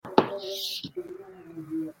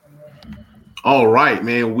All right,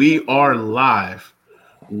 man. We are live.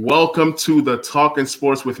 Welcome to the Talking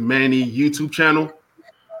Sports with Manny YouTube channel.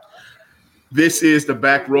 This is the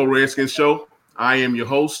Back Row Redskins show. I am your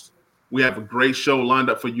host. We have a great show lined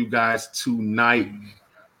up for you guys tonight.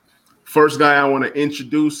 First guy I want to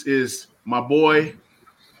introduce is my boy.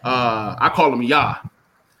 I call him Ya.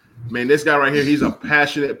 Man, this guy right here, he's a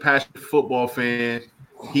passionate football fan.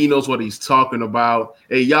 He knows what he's talking about.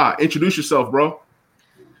 Hey, Ya, introduce yourself, bro.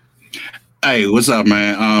 Hey, what's up,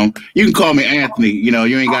 man? You can call me Anthony. You know,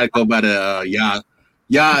 you ain't got to go by the Ya.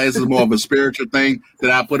 Ya is more of a spiritual thing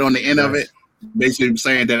that I put on the end of it. Basically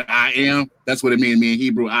saying that I am. That's what it means. Me in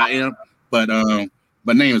Hebrew, I am. But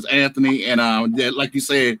name is Anthony, and like you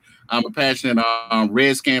said, I'm a passionate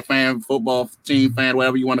Redskin fan, football team fan,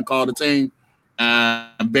 whatever you want to call the team.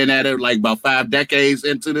 I've been at it like about 5 decades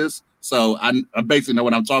into this, so I basically know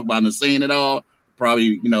what I'm talking about and seeing it all.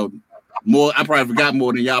 Probably, more. I probably forgot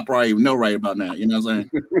more than y'all probably even know right about now. You know what I'm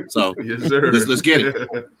saying? So yes, sir. Let's get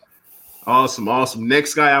it. Awesome.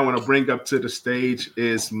 Next guy I want to bring up to the stage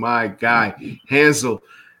is my guy, Hansel.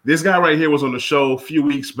 This guy right here was on the show a few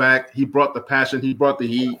weeks back. He brought the passion. He brought the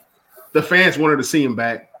heat. The fans wanted to see him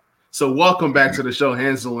back. So welcome back to the show,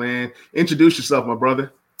 Hansel, man. Introduce yourself, my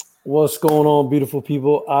brother. What's going on, beautiful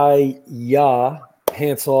people?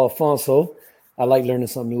 Hansel Alfonso. I like learning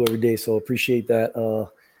something new every day, so appreciate that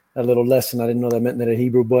little lesson. I didn't know that meant that in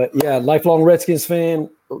Hebrew. But, yeah, lifelong Redskins fan,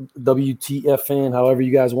 WTF fan, however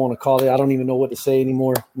you guys want to call it. I don't even know what to say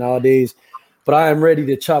anymore nowadays. But I am ready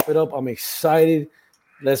to chop it up. I'm excited.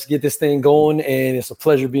 Let's get this thing going, and it's a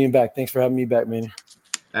pleasure being back. Thanks for having me back, man.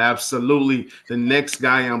 Absolutely. The next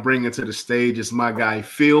guy I'm bringing to the stage is my guy,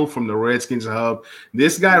 Phil from the Redskins Hub.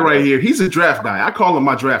 This guy right here, he's a draft guy. I call him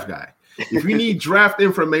my draft guy. If you need draft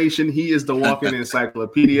information, he is the walking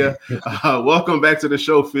encyclopedia. Welcome back to the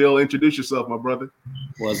show, Phil. Introduce yourself, my brother.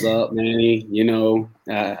 What's up, Manny?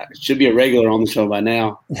 Should be a regular on the show by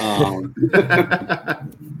now.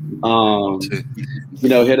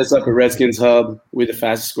 Hit us up at Redskins Hub. We're the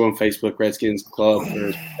fastest growing Facebook Redskins club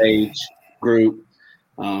or page group.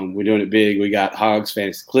 We're doing it big. We got Hogs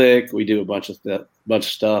Fantasy Click. We do a bunch of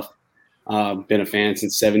stuff. Been a fan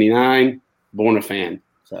since '79. Born a fan.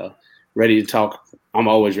 So ready to talk. I'm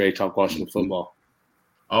always ready to talk Washington football.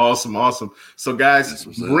 Awesome. So, guys,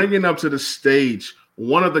 bringing up to the stage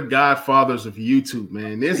one of the godfathers of YouTube,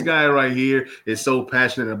 man. This guy right here is so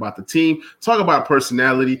passionate about the team. Talk about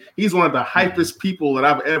personality. He's one of the hypest people that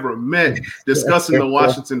I've ever met discussing the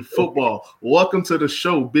Washington football. Welcome to the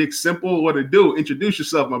show, Big Simple. What it do? Introduce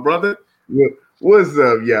yourself, my brother. What's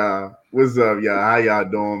up, y'all? How y'all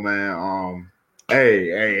doing, man?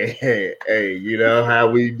 Hey, you know how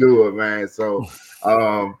we do it, man. So,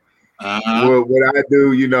 what I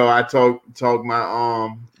do, I talk my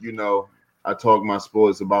I talk my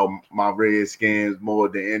sports about my Redskins more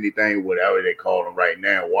than anything, whatever they call them right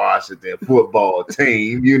now, Washington football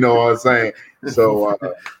team. You know what I'm saying? So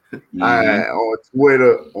I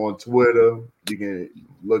on Twitter, you can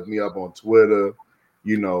look me up on Twitter,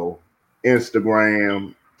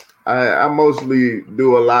 Instagram. I mostly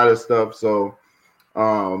do a lot of stuff. So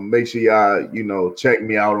make sure y'all, check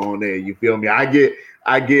me out on there. You feel me? I get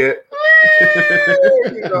you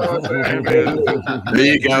know what I'm saying? There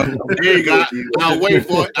you go. I'll wait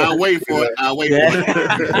for it.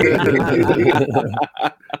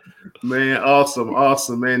 Man,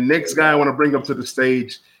 awesome, man. Next guy I want to bring up to the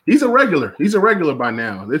stage. He's a regular by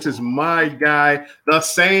now. This is my guy, the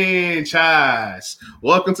Sanchez.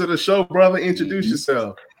 Welcome to the show, brother. Introduce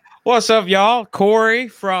yourself. What's up, y'all? Corey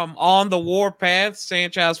from On the Warpath,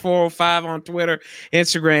 Sanchez 405 on Twitter,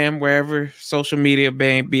 Instagram, wherever social media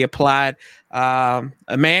may be applied.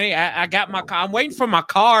 Manny, I got my car. I'm waiting for my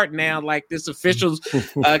card now, like this officials,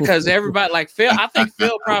 because everybody like Phil. I think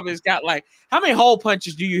Phil probably has got like, how many hole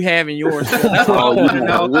punches do you have in yours? That's what I want to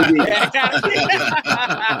know. We'll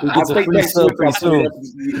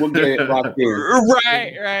get it locked in.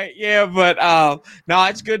 Right. Yeah, but no,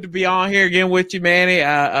 it's good to be on here again with you, Manny.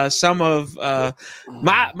 Some of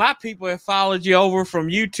my people have followed you over from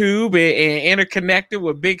YouTube and interconnected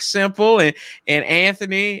with Big Simple and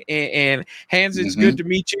Anthony and Hans. It's good to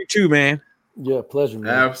meet you too, man. Yeah, pleasure,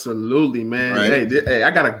 man. Absolutely, man. Right. Hey,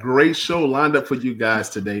 I got a great show lined up for you guys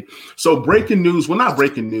today. So breaking news, well, not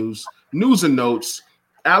breaking news and notes.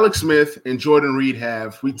 Alex Smith and Jordan Reed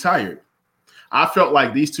have retired. I felt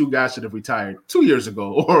like these two guys should have retired 2 years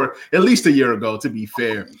ago, or at least a year ago, to be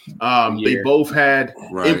fair. They both had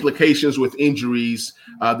implications with injuries.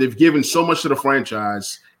 They've given so much to the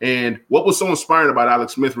franchise. And what was so inspiring about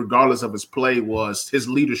Alex Smith, regardless of his play, was his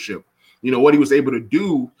leadership. You know, what he was able to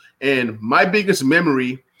do. And my biggest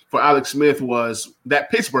memory for Alex Smith was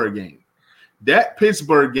that Pittsburgh game. That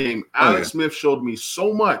Pittsburgh game, Alex Smith showed me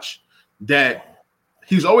so much that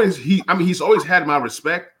he's always had my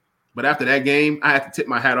respect. But after that game, I had to tip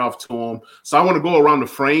my hat off to him. So I want to go around the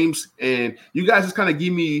frames, and you guys just kind of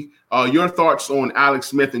give me your thoughts on Alex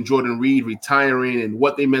Smith and Jordan Reed retiring and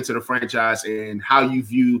what they meant to the franchise and how you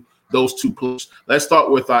view those two players. Let's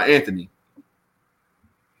start with Anthony.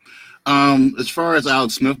 As far as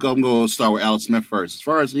Alex Smith goes, I'm going to start with Alex Smith first. As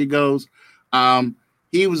far as he goes,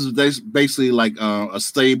 he was basically like a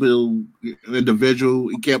stable individual.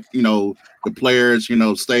 He kept, the players,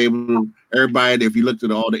 stable. Everybody, if you looked at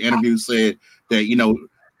all the interviews, said that,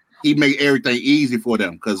 he made everything easy for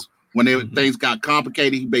them because when things got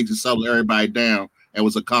complicated, he basically settled everybody down and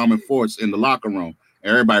was a common force in the locker room.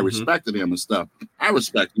 Everybody respected him and stuff. I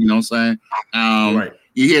respect, you know what I'm saying? Right.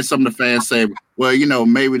 You hear some of the fans say, well,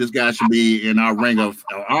 maybe this guy should be in our ring of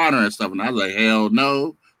honor and stuff. And I was like, hell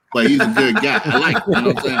no. But he's a good guy. I like him, you know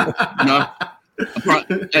what I'm saying?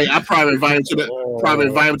 I probably invite him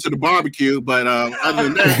to the barbecue, but other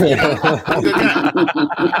than that, good guy.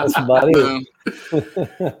 That's about it.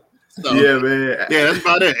 Yeah, man. Yeah, that's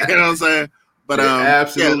about it. You know what I'm saying? But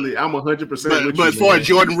absolutely, I'm 100%. But as far as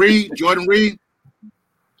Jordan Reed, Jordan Reed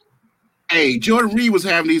was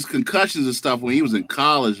having these concussions and stuff when he was in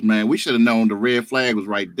college. Man, we should have known the red flag was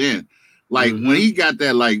right then. Like when he got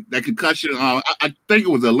that concussion, I think it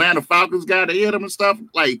was the Atlanta Falcons guy that hit him and stuff.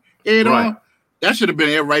 Like head on, that should have been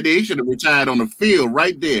it right there. He should have retired on the field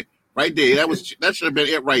right there. That should have been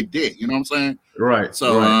it right there. You know what I'm saying? Right.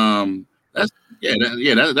 So that's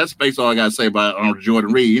basically all I gotta say about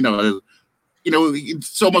Jordan Reed.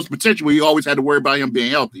 So much potential. We always had to worry about him being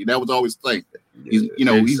healthy. That was always the thing. He's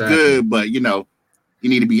he's good, but you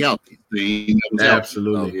need to be healthy.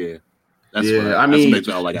 Absolutely. So,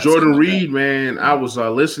 yeah. Jordan Reed, man, I was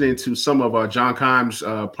listening to some of John Keim's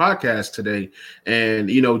podcast today, and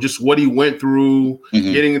just what he went through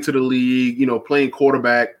getting into the league, playing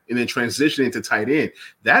quarterback and then transitioning to tight end.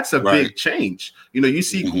 That's a big change. You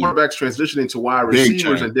see quarterbacks transitioning to wide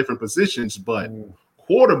receivers in different positions, but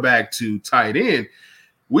quarterback to tight end,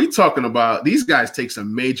 we talking about these guys take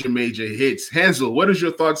some major hits. Hansel, what is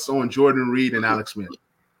your thoughts on Jordan Reed and Alex Smith?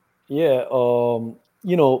 Yeah,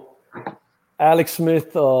 Alex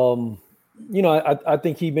Smith, I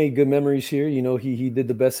think he made good memories here. He did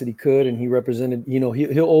the best that he could, and he represented.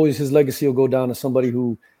 He'll always, his legacy will go down to somebody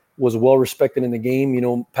who was well respected in the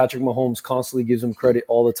game. Patrick Mahomes constantly gives him credit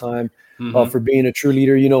all the time for being a true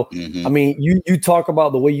leader. I mean, you talk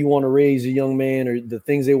about the way you want to raise a young man or the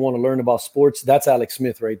things they want to learn about sports. That's Alex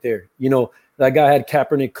Smith right there. That guy had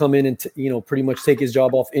Kaepernick come in and pretty much take his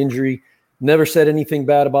job off injury. Never said anything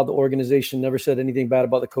bad about the organization. Never said anything bad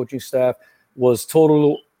about the coaching staff. Was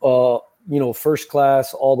total, first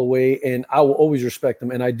class all the way. And I will always respect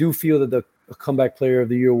him. And I do feel that the Comeback Player of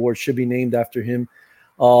the Year award should be named after him.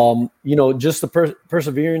 Just the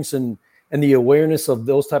perseverance and the awareness of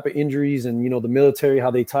those type of injuries and, the military,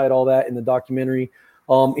 how they tied all that in the documentary.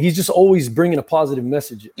 He's just always bringing a positive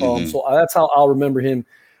message. So that's how I'll remember him.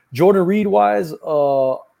 Jordan Reed wise,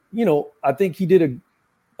 I think he did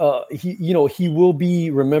he will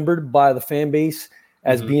be remembered by the fan base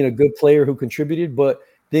as being a good player who contributed, but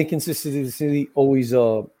the inconsistency always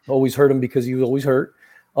hurt him because he was always hurt.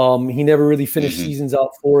 He never really finished seasons out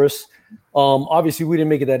for us. Obviously, we didn't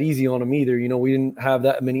make it that easy on him either. We didn't have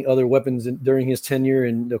that many other weapons during his tenure,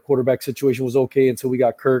 and the quarterback situation was okay until we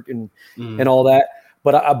got Kirk and all that.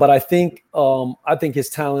 But I think his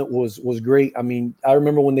talent was great. I mean, I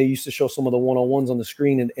remember when they used to show some of the one-on-ones on the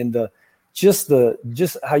screen and just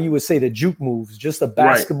how you would say the juke moves, just the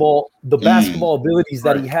basketball abilities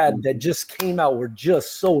that he had that just came out were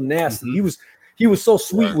just so nasty. He was so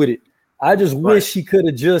sweet with it. I just wish he could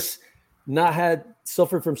have just not had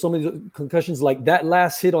suffered from so many concussions like that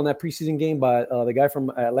last hit on that preseason game by the guy from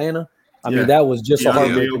Atlanta. I mean, that was just a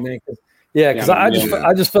heartbreaker, man. Because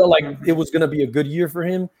I just felt like it was going to be a good year for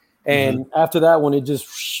him. And after that one, it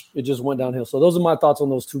just went downhill. So those are my thoughts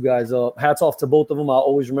on those two guys. Hats off to both of them. I'll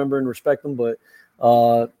always remember and respect them, but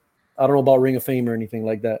I don't know about Ring of Fame or anything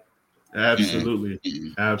like that. Absolutely.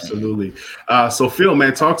 So Phil,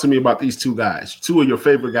 man, talk to me about these two guys. Two of your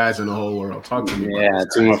favorite guys in the whole world. Talk to me. Yeah,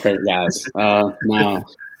 two of my favorite guys. Now, I'm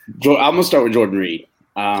gonna start with Jordan Reed.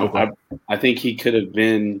 I think he could have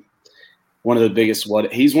been one of the biggest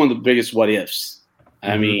he's one of the biggest what ifs.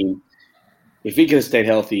 I mean, if he could have stayed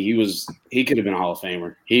healthy, he could have been a Hall of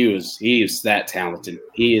Famer. He is that talented.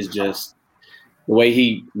 He is just the way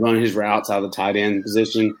he run his routes out of the tight end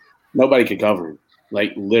position. Nobody could cover him.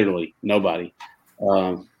 Like literally nobody.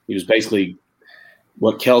 He was basically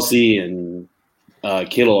what Kelsey and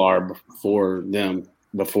Kittle are for them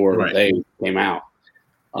before they came out.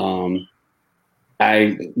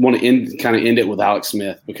 I want to end it with Alex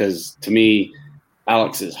Smith, because to me,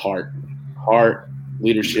 Alex is heart,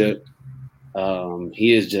 leadership.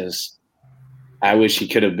 He is just. I wish he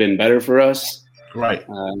could have been better for us. Right.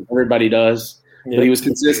 Everybody does, but he was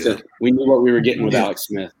consistent. We knew what we were getting with Alex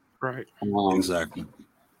Smith. Right. Exactly.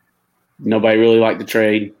 Nobody really liked the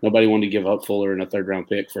trade. Nobody wanted to give up Fuller in a 3rd-round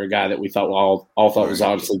pick for a guy that we thought all thought was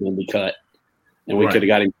obviously going to be cut, and we could have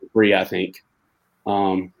got him for free, I think.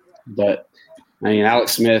 But I mean,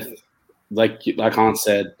 Alex Smith, like Hans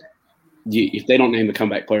said, if they don't name the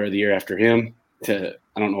comeback player of the year after him, I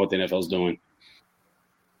don't know what the NFL's doing.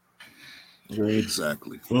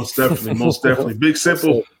 Exactly. Most definitely. Big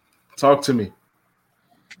Simple, talk to me.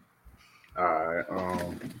 All right.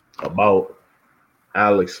 About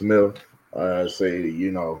Alex Smith, I say,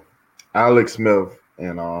 Alex Smith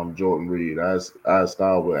and Jordan Reed. I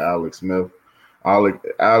start with Alex Smith.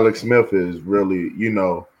 Alex Smith is really,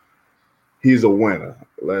 he's a winner.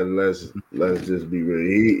 Let's just be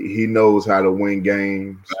real. He knows how to win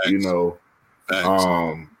games. Facts.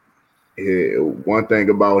 One thing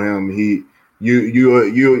about him,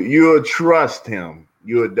 you'll trust him.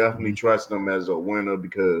 You'll definitely trust him as a winner,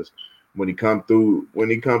 because when he come through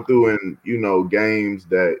in games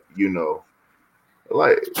that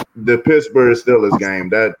like the Pittsburgh Steelers game,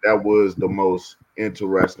 that was the most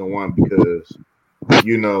interesting one, because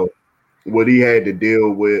what he had to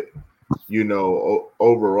deal with,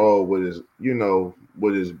 overall with his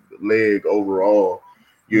leg overall,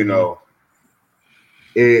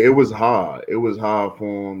 it was hard. It was hard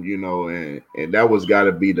for him, and that was got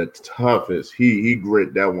to be the toughest. He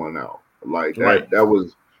grit that one out. Like that. Right. That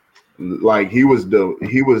was like he was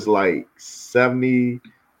like 70.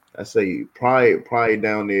 I say probably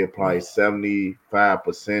down there, probably 75%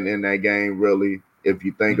 in that game. Really, if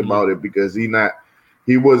you think about it, because he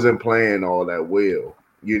wasn't playing all that well,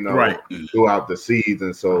 throughout the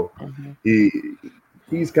season. So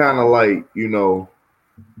he's kind of like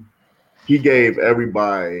he gave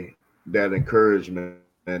everybody that encouragement,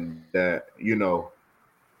 and that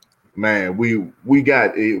man, we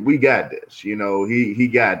got this. He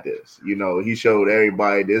got this. He showed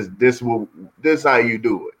everybody this how you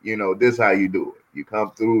do it. This how you do it. You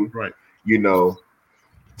come through, right? He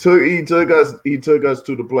took us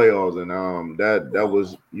to the playoffs, and that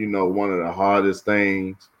was one of the hardest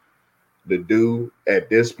things to do at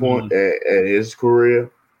this point at his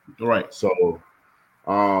career. Right. So,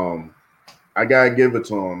 I gotta give it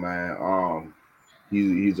to him, man.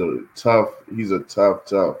 He's a tough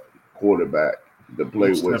quarterback to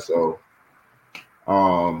play with. So,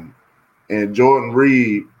 and Jordan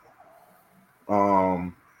Reed,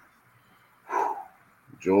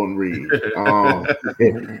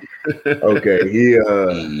 okay,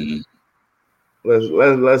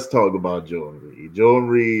 let's talk about Jordan Reed. Jordan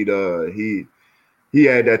Reed, he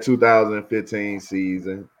had that 2015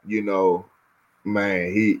 season,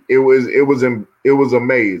 man, it was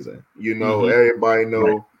amazing. Everybody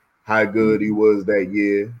know how good he was that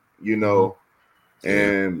year,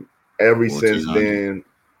 and ever since then,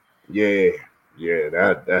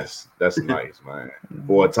 that's nice, man.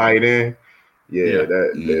 For a tight end,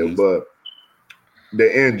 but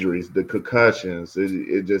the injuries, the concussions,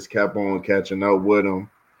 it just kept on catching up with him,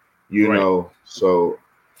 so.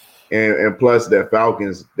 And plus that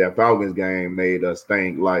Falcons game made us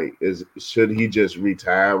think, like, should he just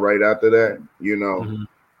retire right after that?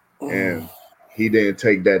 And he didn't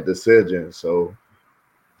take that decision, so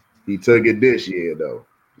he took it this year though.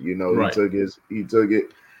 He took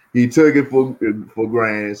it for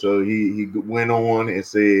granted. So he went on and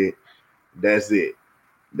said, "That's it.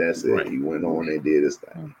 Right. He went on and did his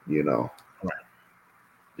thing. Right.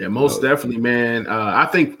 Yeah, most definitely, man. I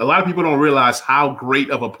think a lot of people don't realize how great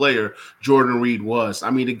of a player Jordan Reed was. I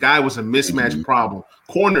mean, the guy was a mismatch problem.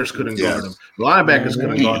 Corners couldn't guard him. Linebackers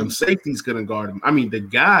couldn't guard him. Safeties couldn't guard him. I mean, the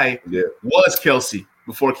guy was Kelsey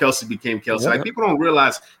before Kelsey became Kelsey. Like, people don't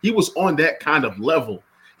realize he was on that kind of level.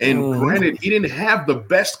 And granted, he didn't have the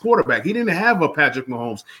best quarterback. He didn't have a Patrick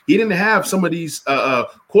Mahomes. He didn't have some of these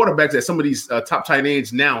quarterbacks that some of these top tight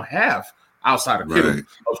ends now have. Outside of Kittle,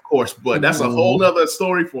 of course, but that's a whole nother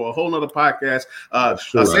story for a whole nother podcast.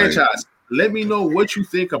 Sanchez, let me know what you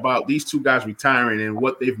think about these two guys retiring and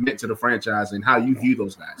what they've meant to the franchise and how you view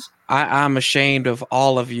those guys. I'm ashamed of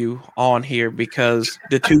all of you on here because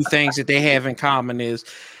the two things that they have in common is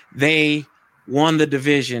they won the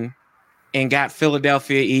division and got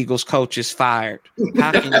Philadelphia Eagles coaches fired.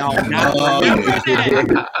 How can y'all not remember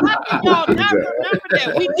that? How can y'all not remember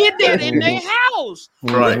that? We did that in their house.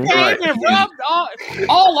 Right, We came and rubbed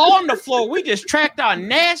all on the floor. We just tracked our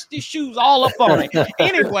nasty shoes all up on it.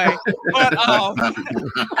 Anyway, but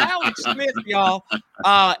Alex Smith, y'all,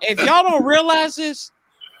 if y'all don't realize this,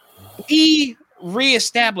 he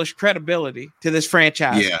reestablished credibility to this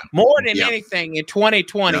franchise. Yeah. More than anything in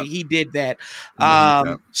 2020, he did that.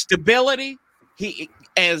 Stability. He,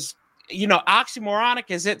 as you know, oxymoronic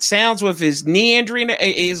as it sounds with his knee injury,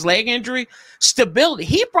 his leg injury, stability.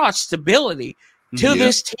 He brought stability to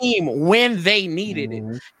this team when they needed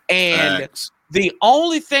it. And the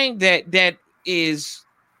only thing that is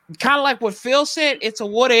kind of like what Phil said, it's a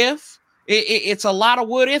what if. It's a lot of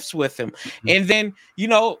what ifs with him. And then, you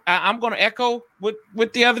know, I'm going to echo what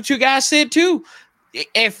the other two guys said too.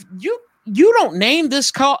 If you don't name this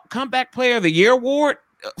comeback player of the year award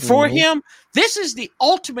for him, this is the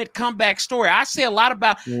ultimate comeback story. I say a lot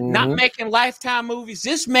about not making Lifetime movies.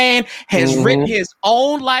 This man has written his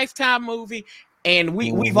own Lifetime movie, and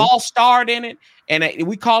we've all starred in it. And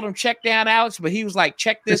we called him Check Down Alex, but he was like,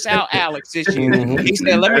 check this out, Alex, this year. He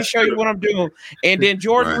said, let me show you what I'm doing. And then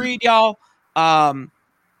Jordan Reed, y'all, I'll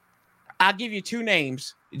give you two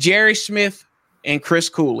names, Jerry Smith and Chris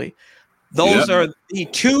Cooley. Those are the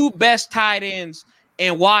two best tight ends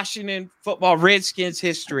in Washington football Redskins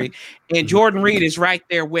history. And Jordan Reed is right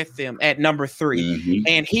there with them at number 3.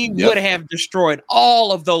 And he would have destroyed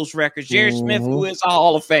all of those records. Jerry Smith, who is a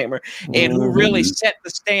Hall of Famer and who really set the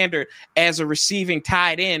standard as a receiving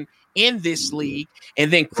tight end in this league.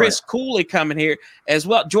 And then Chris Cooley coming here as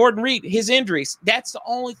well. Jordan Reed, his injuries, that's the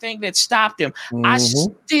only thing that stopped him. I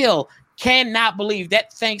still cannot believe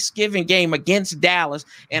that Thanksgiving game against Dallas,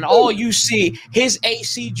 and all you see, his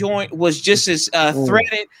AC joint was just as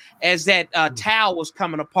threaded as that towel was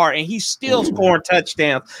coming apart, and he's still scoring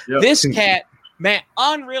touchdowns. This cat, man,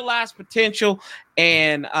 unrealized potential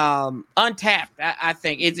and untapped. I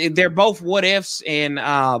think they're both what ifs, and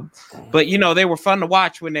but you know, they were fun to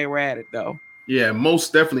watch when they were at it, though. Yeah,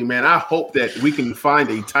 most definitely, man. I hope that we can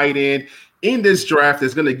find a tight end in this draft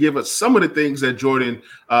that's going to give us some of the things that Jordan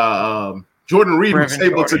Reed was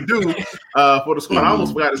able to do for the squad. I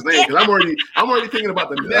almost forgot his name because I'm already thinking about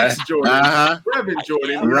the next Jordan, Brevin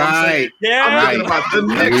Jordan. Right. I'm thinking about the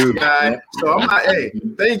next guy. So I'm not, hey,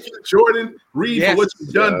 thank you, Jordan Reed, for what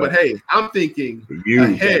you've done. But hey, I'm thinking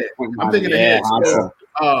ahead. I'm thinking ahead. So,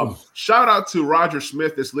 shout out to Roger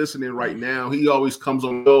Smith that's listening right now. He always comes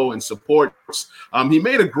on and supports. He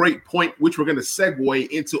made a great point, which we're going to segue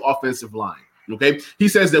into offensive line. Okay, he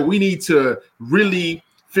says that we need to really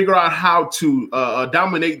figure out how to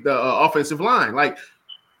dominate the offensive line. Like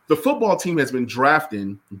the football team has been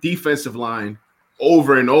drafting defensive line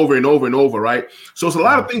over and over and over and over, right? So it's a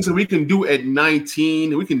lot of things that we can do at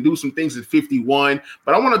 19. We can do some things at 51.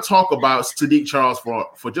 But I want to talk about Saahdiq Charles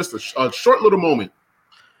for just a short little moment.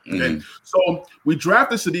 Okay, so we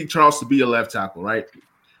drafted Saahdiq Charles to be a left tackle, right?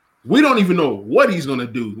 We don't even know what he's going to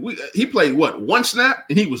do. He played one snap,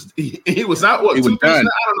 and he was out. What, he was done.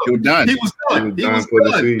 I don't know. He was done. He was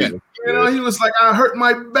done. You know, he was like, I hurt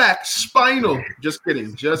my back, spinal. Just kidding.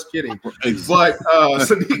 But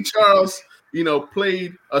Saahdiq Charles, you know,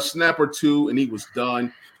 played a snap or two, and he was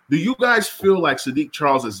done. Do you guys feel like Saahdiq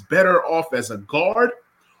Charles is better off as a guard,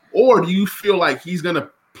 or do you feel like he's going to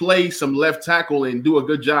play some left tackle and do a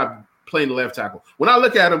good job playing the left tackle? When I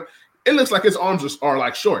look at him, it looks like his arms are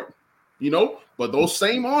like short, you know, but those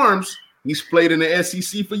same arms, he's played in the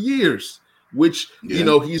SEC for years, which, you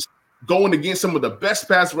know, he's going against some of the best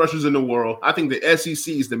pass rushers in the world. I think the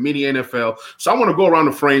SEC is the mini NFL. So I want to go around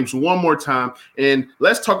the frames one more time, and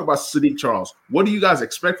let's talk about Saahdiq Charles. What do you guys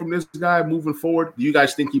expect from this guy moving forward? Do you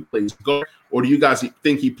guys think he plays guard, or do you guys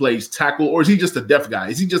think he plays tackle, or is he just a depth guy?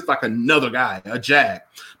 Is he just like another guy, a jag?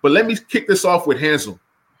 But let me kick this off with Hansel.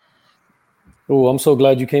 Oh, I'm so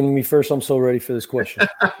glad you came to me first. I'm so ready for this question.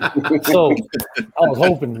 So I was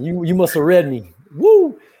hoping you must have read me.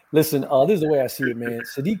 Woo! Listen, this is the way I see it, man.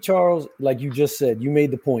 Saahdiq Charles, like you just said, you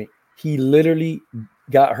made the point. He literally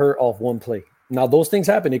got hurt off one play. Now, those things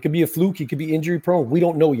happen. It could be a fluke. He could be injury prone. We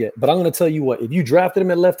don't know yet. But I'm going to tell you what. If you drafted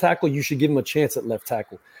him at left tackle, you should give him a chance at left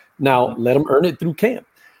tackle. Now, let him earn it through camp.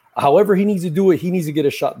 However he needs to do it, he needs to get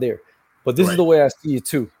a shot there. But this is the way I see it,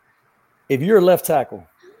 too. If you're a left tackle,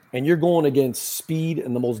 and you're going against speed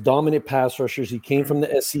and the most dominant pass rushers, he came from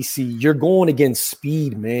the SEC. You're going against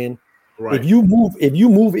speed, man. Right. If you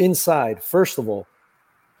move inside, first of all,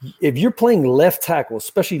 if you're playing left tackle,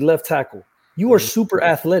 especially left tackle, you are super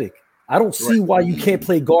athletic. I don't see why you can't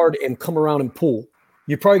play guard and come around and pull.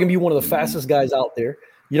 You're probably gonna be one of the fastest guys out there.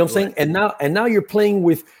 You know what I'm saying? And now you're playing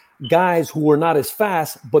with guys who are not as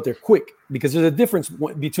fast, but they're quick, because there's a difference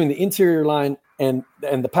between the interior line and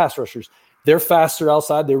the pass rushers. They're faster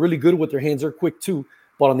outside. They're really good with their hands. They're quick too.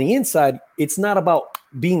 But on the inside, it's not about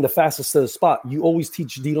being the fastest to the spot. You always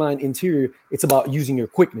teach D-line interior. It's about using your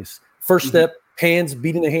quickness. First step, hands,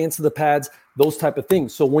 beating the hands to the pads, those type of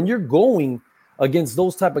things. So when you're going against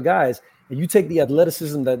those type of guys and you take the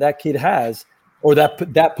athleticism that kid has or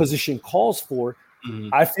that position calls for,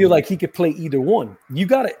 I feel like he could play either one. You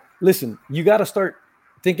got to start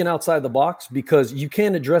thinking outside the box, because you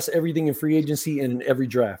can't address everything in free agency and in every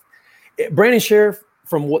draft. Brandon Sheriff,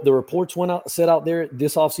 from what the reports said out there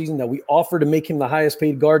this offseason, that we offered to make him the highest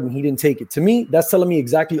paid guard and he didn't take it. To me, that's telling me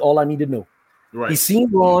exactly all I need to know. Right. He's seen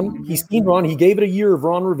Ron. He gave it a year of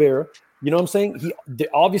Ron Rivera. You know what I'm saying?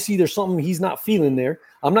 Obviously there's something he's not feeling there.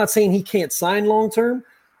 I'm not saying he can't sign long-term,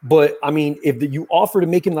 but I mean, if you offer to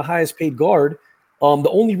make him the highest paid guard, the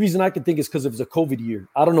only reason I can think is because it was a COVID year.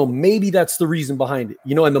 I don't know. Maybe that's the reason behind it,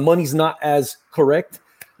 and the money's not as correct,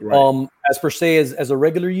 as per se as a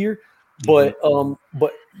regular year. But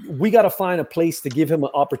we got to find a place to give him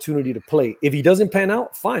an opportunity to play. If he doesn't pan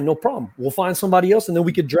out, fine, no problem. We'll find somebody else, and then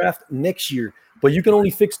we could draft next year. But you can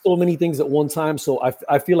only fix so many things at one time, so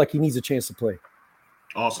I feel like he needs a chance to play.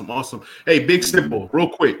 Awesome. Hey, Big Simple, real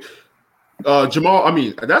quick. Did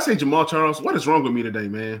I say Jamal Charles? What is wrong with me today,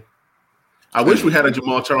 man? I wish we had a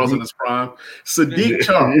Jamal Charles in his prime. Sadiq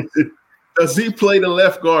Charles, does he play the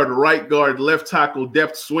left guard, right guard, left tackle,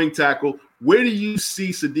 depth swing tackle? Where do you see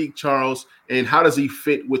Sadiq Charles, and how does he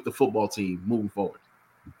fit with the football team moving forward?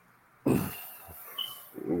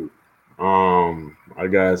 I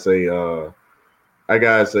gotta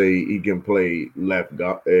say he can play left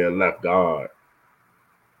guard.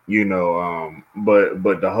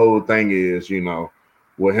 But the whole thing is,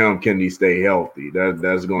 with him, can he stay healthy?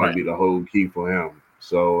 That's going to be the whole key for him.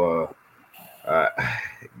 So,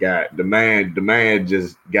 the man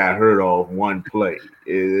just got hurt off one play.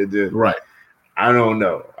 It just I don't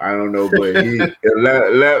know, but he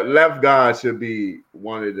left guard should be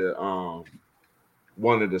one of the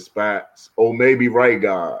spots, or maybe right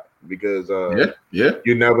guard, because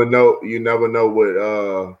you never know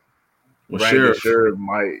what Brandon Sheriff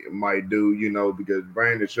might do, because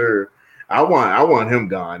Brandon Sheriff, I want him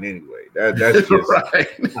gone anyway. That's just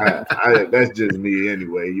that's just me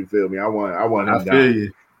anyway. You feel me? I want him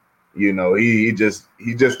gone. He just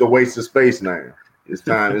a waste of space now. It's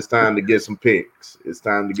time to get some picks.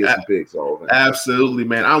 Absolutely,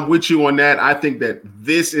 man. I'm with you on that. I think that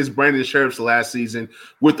this is Brandon Sheriff's last season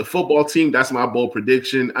with the football team. That's my bold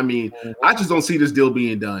prediction. I mean, I just don't see this deal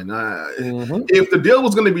being done. If the deal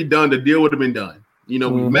was going to be done, the deal would have been done. We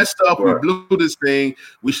messed up. We blew this thing.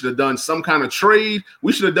 We should have done some kind of trade.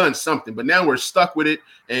 We should have done something. But now we're stuck with it,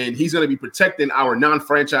 and he's going to be protecting our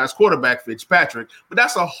non-franchise quarterback, Fitzpatrick. But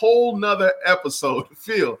that's a whole nother episode.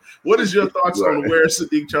 Phil, what is your thoughts on where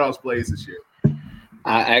Sadiq Charles plays this year?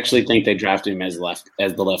 I actually think they drafted him as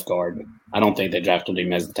the left guard. I don't think they drafted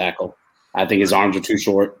him as the tackle. I think his arms are too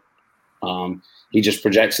short. He just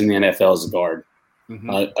projects in the NFL as a guard,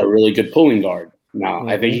 a really good pulling guard. Now,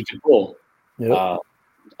 I think he can pull. A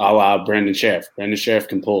la Brandon Sheriff. Brandon Sheriff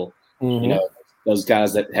can pull. Those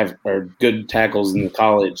guys that are good tackles in the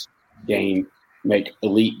college game make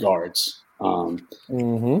elite guards.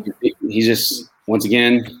 He just, once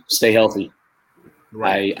again, stay healthy.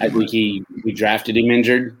 I think we drafted him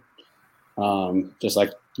injured, just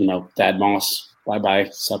like Thad Moss. Bye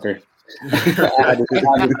sucker.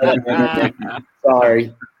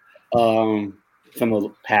 Sorry, from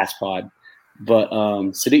the past pod. But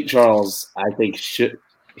Sadiq Charles, I think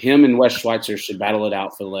him and Wes Schweitzer should battle it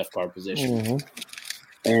out for the left guard position.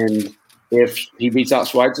 And if he beats out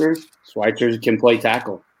Schweitzer, Schweitzer can play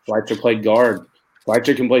tackle. Schweitzer played guard.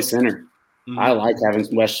 Schweitzer can play center. I like having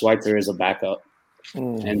Wes Schweitzer as a backup.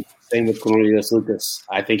 And same with Cornelius Lucas.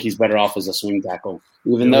 I think he's better off as a swing tackle,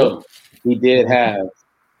 even though he did have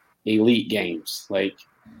elite games. Like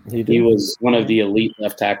he was one of the elite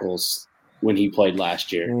left tackles when he played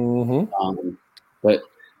last year. But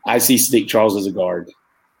I see Sadiq Charles as a guard.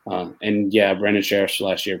 And Brandon Sheriff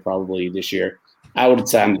last year, probably this year. I would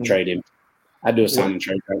sign to trade him. I'd do a sign and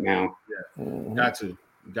trade right now. Got to.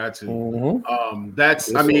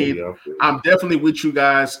 I'm definitely with you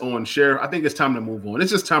guys on Sheriff. I think it's time to move on.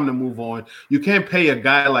 It's just time to move on. You can't pay a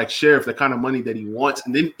guy like Sheriff the kind of money that he wants.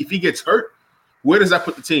 And then if he gets hurt, where does that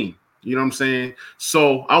put the team? You know what I'm saying?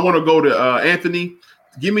 So I want to go to Anthony.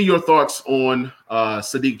 Give me your thoughts on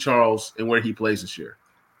Sadiq Charles and where he plays this year.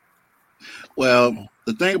 Well,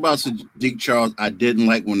 the thing about Sadiq Charles, I didn't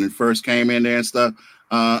like when it first came in there and stuff.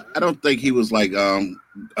 I don't think he was like a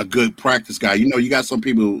good practice guy. You got some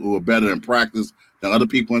people who are better in practice than other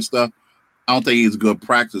people and stuff. I don't think he's a good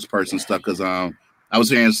practice person and stuff because I was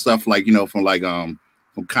hearing stuff like from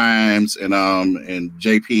Kimes and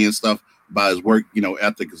JP and stuff about his work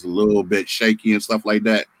ethic is a little bit shaky and stuff like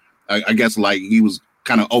that. I guess like he was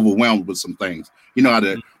kind of overwhelmed with some things. You know how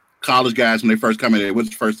the college guys when they first come in, what's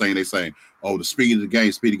the first thing they say? Oh, the speed of the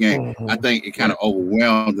game. Mm-hmm. I think it kind of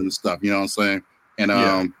overwhelmed and stuff. You know what I'm saying?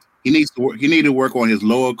 And he needs to work on his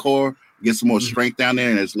lower core, get some more strength down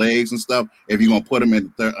there in his legs and stuff. If you're gonna put him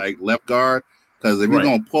in left guard, because if you're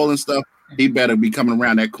gonna pull and stuff, he better be coming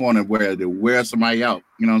around that corner where to wear somebody out.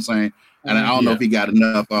 You know what I'm saying? And I don't know if he got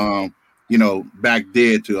enough, back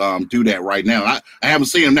there to do that right now. I haven't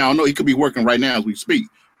seen him now. I know he could be working right now as we speak,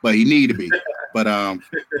 but he need to be. But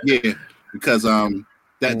because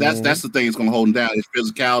that's the thing that's gonna hold him down, his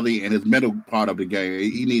physicality and his mental part of the game.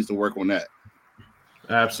 He needs to work on that.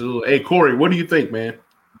 Absolutely. Hey, Corey, what do you think, man?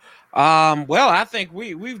 Well, I think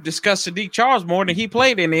we've discussed Sadiq Charles more than he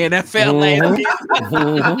played in the NFL last year.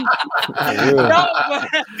 No,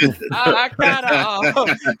 but I kind of,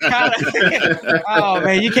 oh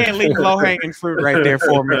man, you can't leave low hanging fruit right there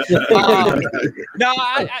for me. No,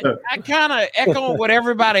 I kind of echo what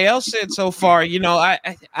everybody else said so far. I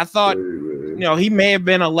thought, he may have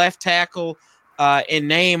been a left tackle in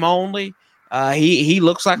name only. He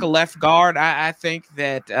looks like a left guard. I think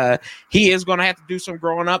that he is going to have to do some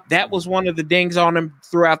growing up. That was one of the dings on him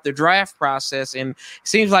throughout the draft process. And it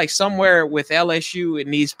seems like somewhere with LSU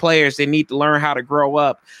and these players, they need to learn how to grow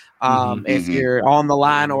up if you're on the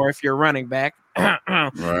line or if you're running back.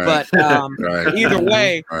 But either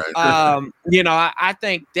way, I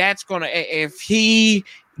think that's going to, if he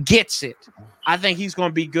gets it, I think he's going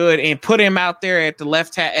to be good, and put him out there at the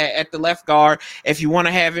left guard. If you want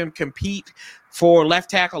to have him compete for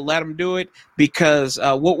left tackle, let him do it, because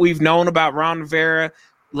what we've known about Ron Rivera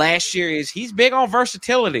last year is he's big on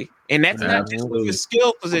versatility, and that's not just with his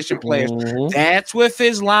skill position players. That's with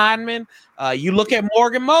his linemen. You look at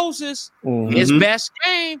Morgan Moses, his best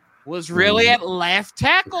game was really at left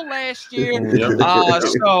tackle last year.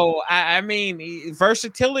 So, I mean,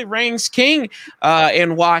 versatility reigns king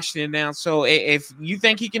in Washington now. So if you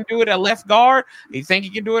think he can do it at left guard, you think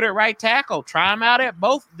he can do it at right tackle, try him out at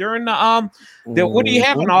both during the what do you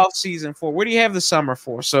have an off season for? What do you have the summer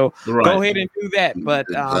for? So go ahead and do that. But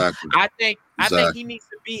I think he needs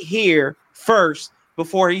to be here first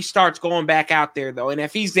before he starts going back out there, though. And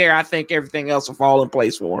if he's there, I think everything else will fall in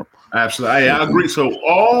place for him. Absolutely. I agree. So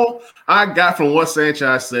all I got from what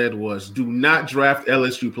Sanchez said was do not draft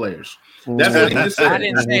LSU players. That's what he just said. I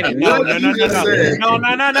didn't say that. No. You didn't. No.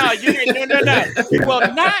 You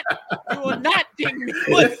will not ding me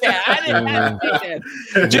with that. I did not say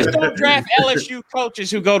that. Just don't draft LSU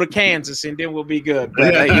coaches who go to Kansas, and then we'll be good.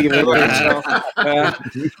 But,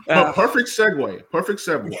 perfect segue.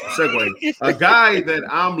 A guy that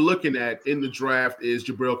I'm looking at in the draft is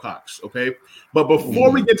Jabril Cox. Okay, but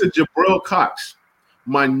before we get to Jabril Cox,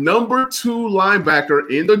 my number 2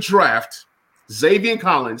 linebacker in the draft, Xavier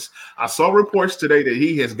Collins, I saw reports today that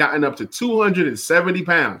he has gotten up to 270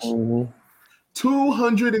 pounds.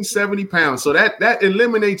 270 pounds. So that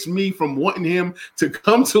eliminates me from wanting him to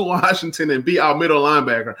come to Washington and be our middle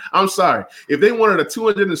linebacker. I'm sorry. If they wanted a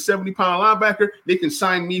 270-pound linebacker, they can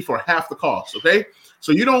sign me for half the cost, okay?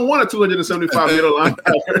 So you don't want a 275 middle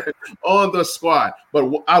linebacker on the squad. But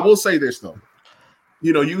I will say this, though.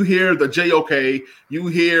 You hear the JOK, you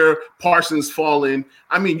hear Parsons falling.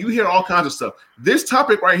 I mean, you hear all kinds of stuff. This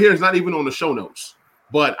topic right here is not even on the show notes,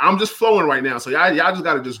 but I'm just flowing right now. So y'all just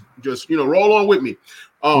got to just roll on with me.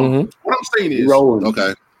 What I'm saying is,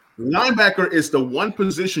 linebacker is the one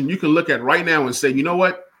position you can look at right now and say, you know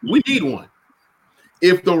what? We need one.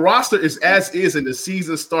 If the roster is as is and the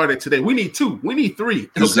season started today, we need 2. We need 3.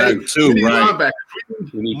 Exactly. We need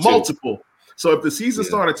linebackers. We need multiple. 2. So if the season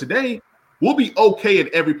started today, we'll be okay at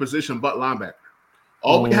every position but linebacker.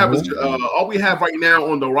 All we have right now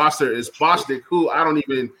on the roster is Bostic, who I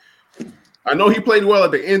know he played well at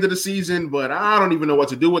the end of the season, but I don't even know what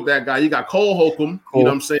to do with that guy. You got Cole Holcomb, you know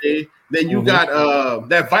what I'm saying? Then you got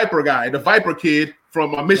that Viper guy, the Viper kid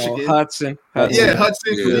from Michigan. Hudson.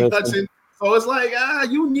 Hudson. So it's like,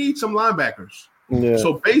 you need some linebackers. Yeah.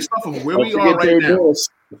 So based off of where we are right now.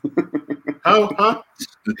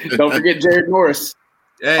 Don't forget Jared Norris.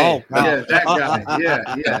 Hey, that guy.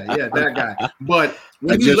 Yeah, that guy. But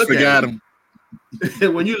when you look at him,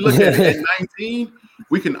 when you look at it at 19,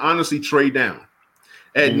 we can honestly trade down.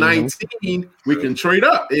 At 19, we can trade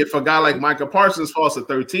up. If a guy like Micah Parsons falls to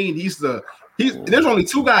 13, there's only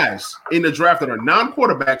 2 guys in the draft that are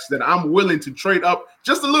non-quarterbacks that I'm willing to trade up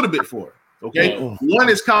just a little bit for. Okay, one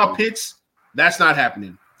is Kyle Pitts. That's not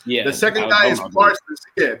happening. Yeah. The second guy is Parsons.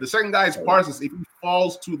 Yeah, the second guy is Parsons if he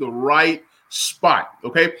falls to the right spot.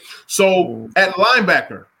 Okay. So at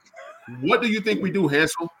linebacker, what do you think we do,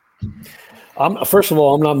 Hansel? First of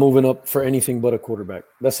all, I'm not moving up for anything but a quarterback.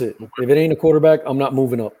 That's it. If it ain't a quarterback, I'm not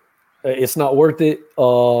moving up. It's not worth it.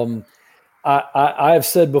 I have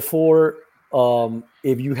said before,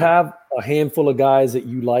 if you have a handful of guys that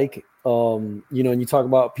you like, and you talk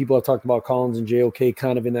about, people have talked about Collins and JOK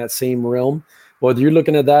kind of in that same realm, whether you're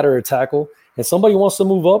looking at that or a tackle, and somebody wants to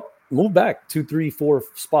move up, move back 2, 3, 4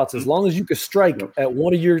 spots. As long as you can strike at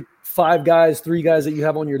one of your 5 guys, 3 guys that you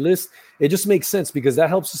have on your list, it just makes sense because that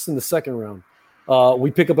helps us in the second round.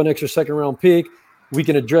 We pick up an extra second round pick. We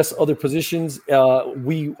can address other positions.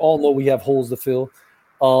 We all know we have holes to fill.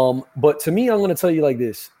 But to me, I'm going to tell you like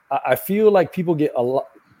this. I feel like people get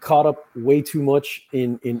caught up way too much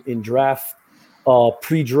in draft,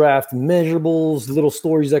 pre-draft measurables, little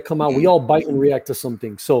stories that come out. We all bite and react to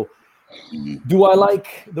something. So do I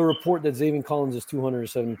like the report that Zaven Collins is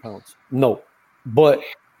 270 pounds? No. But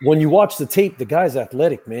when you watch the tape, the guy's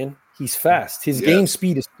athletic, man. He's fast. His game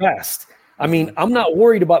speed is fast. I mean, I'm not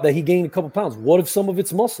worried about that he gained a couple pounds. What if some of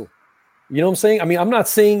it's muscle? You know what I'm saying? I mean, I'm not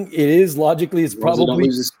saying it is. Logically, it's probably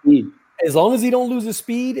as long as he don't lose his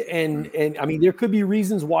speed. And I mean, there could be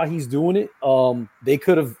reasons why he's doing it. They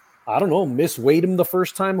could have, I don't know, misweighed him the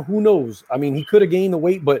first time. Who knows? I mean, he could have gained the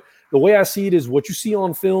weight, but the way I see it is what you see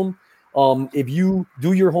on film. If you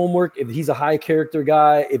do your homework, if he's a high character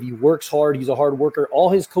guy, if he works hard, he's a hard worker, all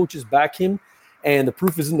his coaches back him. And the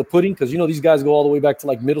proof is in the pudding because, these guys go all the way back to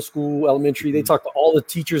like middle school, elementary. They talk to all the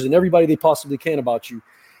teachers and everybody they possibly can about you.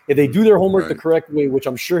 If they do their homework the correct way, which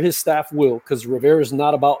I'm sure his staff will, because Rivera is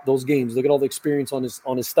not about those games. Look at all the experience on his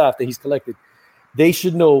staff that he's collected. They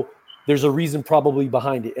should know there's a reason probably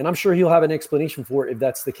behind it. And I'm sure he'll have an explanation for it if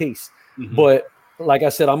that's the case. But like I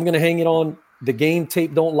said, I'm going to hang it on the game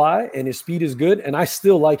tape don't lie, and his speed is good. And I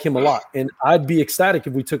still like him a lot. And I'd be ecstatic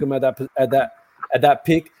if we took him at that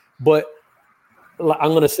pick. But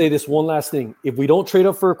I'm going to say this one last thing. If we don't trade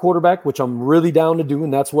up for a quarterback, which I'm really down to do,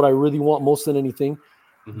 and that's what I really want most than anything,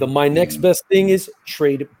 my next best thing is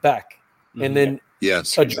trade back. And then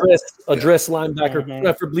address linebacker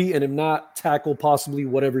preferably, and if not, tackle possibly,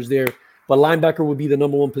 whatever's there. But linebacker would be the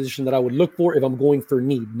number one position that I would look for if I'm going for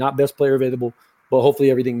need, not best player available, but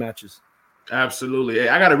hopefully everything matches. Absolutely. Hey,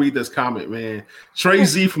 I got to read this comment, man. Trey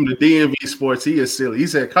Z from the DMV Sports, he is silly. He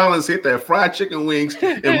said, Collins hit that fried chicken wings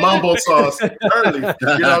and mambo sauce early. You know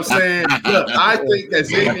what I'm saying? Look, I think that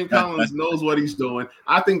Zaven Collins knows what he's doing.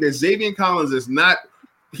 I think that Zaven Collins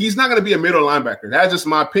he's not going to be a middle linebacker. That's just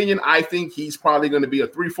my opinion. I think he's probably going to be a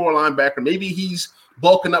 3-4 linebacker. Maybe he's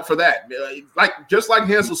bulking up for that. Just like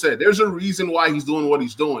Hansel said, there's a reason why he's doing what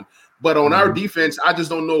he's doing. But on our defense, I just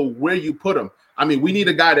don't know where you put him. I mean, we need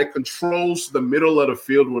a guy that controls the middle of the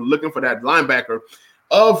field. We're looking for that linebacker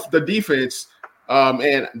of the defense.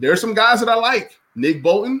 And there's some guys that I like. Nick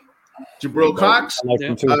Bolton, Jabril Cox,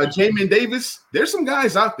 Jamin Davis. There's some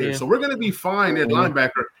guys out there. So we're going to be fine at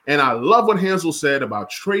linebacker. And I love what Hansel said about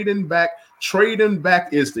trading back. Trading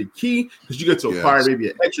back is the key because you get to acquire maybe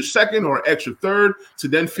an extra second or extra third to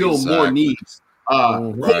then fill more needs.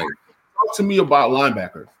 Talk to me about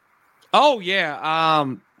linebacker. Oh,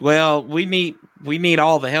 yeah. Well, we need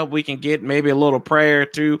all the help we can get, maybe a little prayer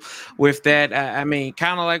too with that. I mean,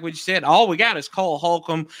 kind of like what you said, all we got is Cole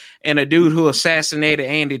Holcomb and a dude who assassinated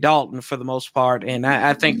Andy Dalton for the most part. And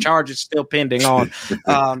I think charges still pending on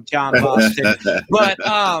John Boston. But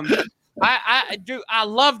I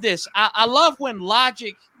love this. I love when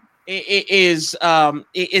logic is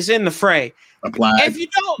in the fray. Applied. If you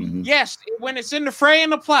don't, when it's in the fray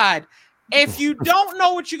and applied. If you don't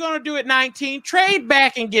know what you're going to do at 19, trade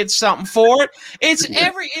back and get something for it. It's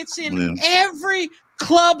in every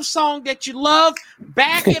club song that you love.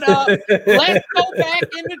 Back it up. Let's go back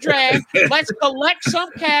in the draft. Let's collect some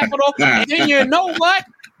capital. And then you know what?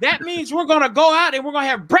 That means we're going to go out and we're going to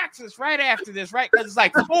have breakfast right after this, right? Because it's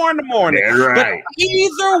like 4 a.m. Right. But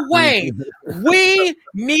either way, we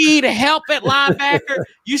need help at linebacker.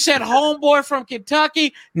 You said homeboy from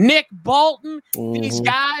Kentucky, Nick Bolton, these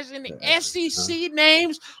guys in the SEC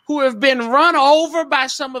names who have been run over by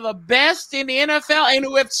some of the best in the NFL and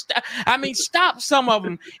who have, stopped some of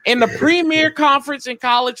them in the premier conference in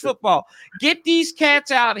college football. Get these cats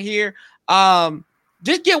out of here.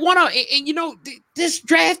 Just get one of, and this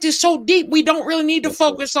draft is so deep. We don't really need to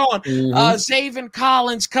focus on Zaven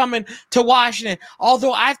Collins coming to Washington.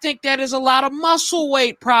 Although I think that is a lot of muscle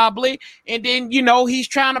weight probably. And then, he's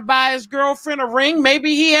trying to buy his girlfriend a ring.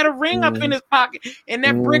 Maybe he had a ring up in his pocket and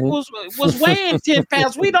that brick was weighing 10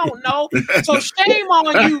 pounds. We don't know. So shame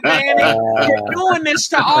on you, Manny. You're doing this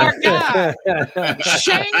to our guy.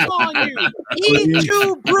 Shame on you.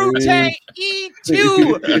 E2, Brute.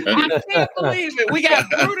 E2. I can't believe it. We got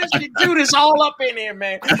Brutus and Judas all up in here,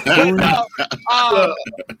 man. But, all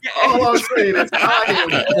I'm saying is I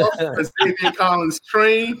am off the Zaven Collins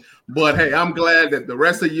train, but hey, I'm glad that the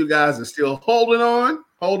rest of you guys are still holding on.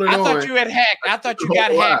 I thought you had hacked. I thought you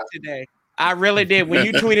got hacked today. I really did. When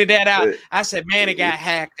you tweeted that out, I said, man, it got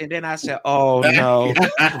hacked. And then I said, oh, no.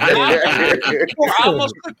 I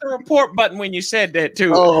almost clicked the report button when you said that,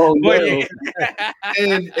 too. Oh, no.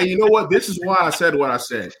 and you know what? This is why I said what I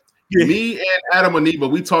said. Me and Adam Aniba,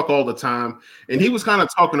 we talk all the time. And he was kind of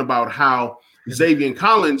talking about how Zaven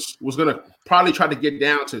Collins was going to probably try to get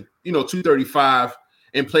down to, 235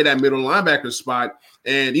 and play that middle linebacker spot.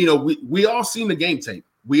 And, we all seen the game tape.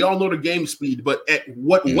 We all know the game speed, but at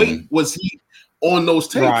what weight was he on those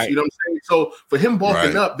tapes? Right. You know what I'm saying? So for him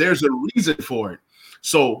bulking up, there's a reason for it.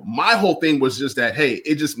 So my whole thing was just that, hey,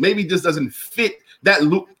 it just maybe just doesn't fit that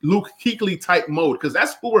Luke Kuechly type mode, because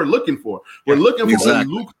that's who we're looking for. We're looking for a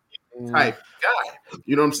Luke Kuechly type guy.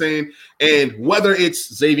 You know what I'm saying? And whether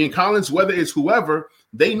it's Zaven Collins, whether it's whoever,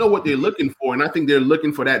 they know what they're looking for, and I think they're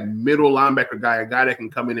looking for that middle linebacker guy, a guy that can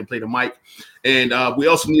come in and play the mic. And we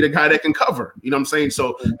also need a guy that can cover. You know what I'm saying?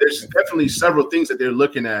 So there's definitely several things that they're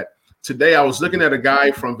looking at. Today, I was looking at a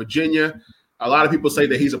guy from Virginia. A lot of people say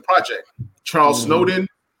that he's a project. Charles Snowden,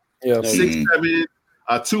 6'7",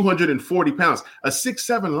 240 pounds. A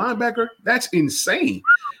 6'7" linebacker, that's insane.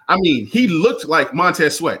 I mean, he looked like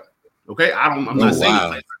Montez Sweat. Okay, I'm not saying he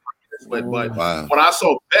played like Sweat, but what I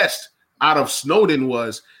saw best out of Snowden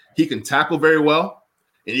was he can tackle very well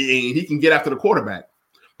and he can get after the quarterback.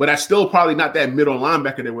 But that's still probably not that middle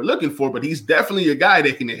linebacker that we're looking for, but he's definitely a guy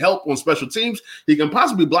that can help on special teams. He can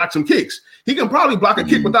possibly block some kicks. He can probably block a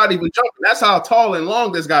kick without even jumping. That's how tall and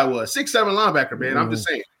long this guy was. 6'7" linebacker, man. I'm just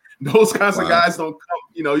saying. Those kinds of guys don't come,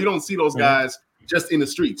 you don't see those guys just in the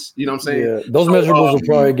streets. You know what I'm saying? Yeah, those measurables will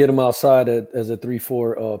probably get him outside as a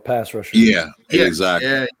 3-4 pass rusher. Yeah,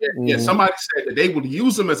 exactly. Yeah. Somebody said that they would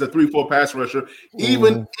use him as a 3-4 pass rusher,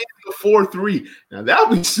 even in the 4-3. Now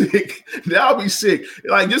that'll be sick. That'll be sick.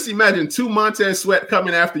 Like, just imagine 2 Montez Sweat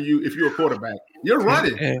coming after you if you're a quarterback. You're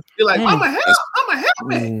running. You're like, I'm a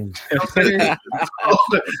helmet. You know what I'm saying?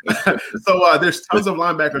 So there's tons of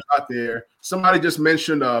linebackers out there. Somebody just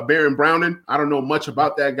mentioned Baron Browning. I don't know much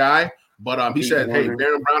about that guy. But he said, hey,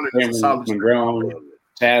 Baron Browning is a solid McGrone,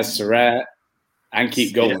 Chaz Surratt. I can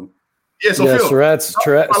keep going. Yeah, so Phil, Surratt's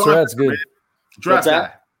good. Draft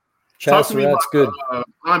guy. Chaz Surratt's good.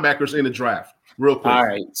 Linebackers in the draft, real quick. All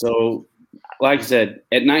right. So, like I said,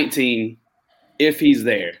 at 19, if he's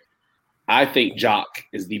there, I think Jock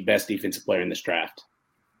is the best defensive player in this draft.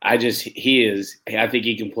 He is. I think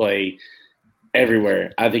he can play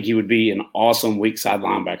everywhere. I think he would be an awesome weak side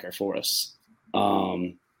linebacker for us.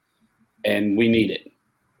 And we need it.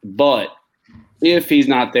 But if he's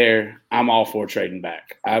not there, I'm all for trading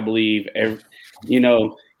back. I believe,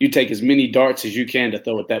 you take as many darts as you can to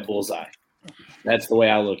throw at that bullseye. That's the way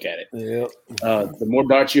I look at it. Yep. The more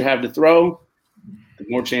darts you have to throw, the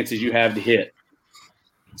more chances you have to hit.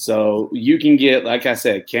 So you can get, like I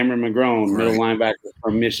said, Cameron McGrone, middle linebacker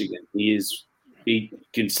from Michigan. He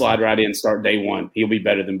can slide right in, start day one. He'll be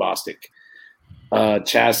better than Bostic.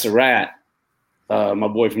 Chaz Surratt, my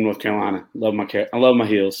boy from North Carolina. I love my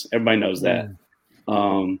heels. Everybody knows that.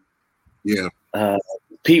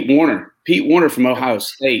 Pete Warner from Ohio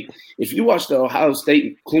State. If you watch the Ohio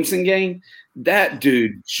State Clemson game, that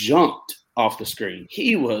dude jumped off the screen.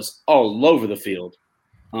 He was all over the field.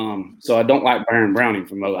 So I don't like Baron Browning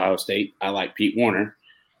from Ohio State. I like Pete Warner.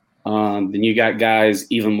 Then you got guys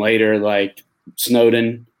even later like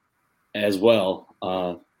Snowden as well.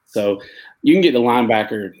 So you can get the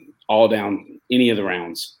linebacker all down any of the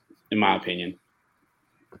rounds, in my opinion.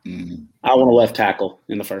 I want a left tackle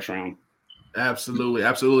in the first round. Absolutely.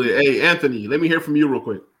 Hey, Anthony, let me hear from you real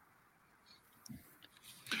quick.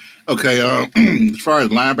 Okay, as far as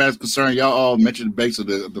linebackers concerned, y'all all mentioned the base of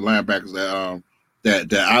the linebackers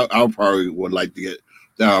that I probably would like to get.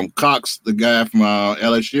 Cox, the guy from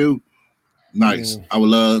LSU, nice. I would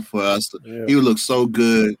love for us to. He would look so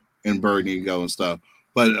good in Birdie and go and stuff.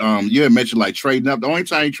 But you had mentioned like trading up. The only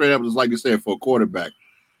time you trade up is, like you said, for a quarterback.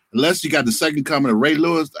 Unless you got the second coming of Ray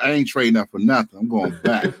Lewis, I ain't trading up for nothing. I'm going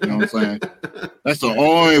back. You know what I'm saying? That's the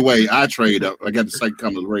only way I trade up. I got the second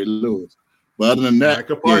coming of Ray Lewis. But other than that,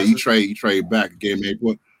 you trade back. Give me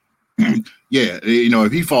what? Yeah,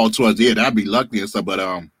 if he falls towards the end, I'd be lucky and stuff. But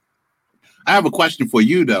I have a question for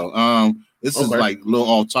you though. This is like a little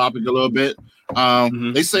off topic a little bit.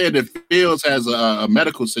 They said that Fields has a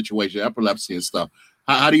medical situation, epilepsy and stuff.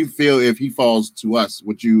 How do you feel if he falls to us?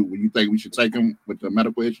 Would you think we should take him with the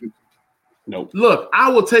medical issue? Nope. Look,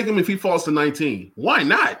 I will take him if he falls to 19. Why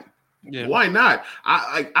not? Yeah. Why not?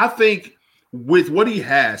 I think with what he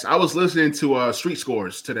has, I was listening to Street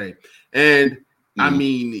Scores today, and I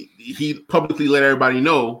mean, he publicly let everybody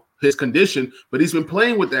know his condition, but he's been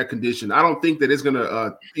playing with that condition. I don't think that it's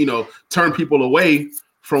gonna, turn people away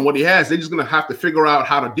from what he has. They're just gonna have to figure out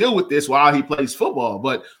how to deal with this while he plays football.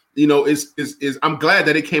 But I'm glad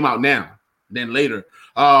that it came out now than later.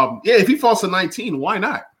 If he falls to 19, why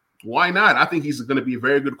not? Why not? I think he's going to be a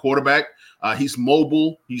very good quarterback. He's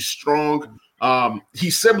mobile. He's strong.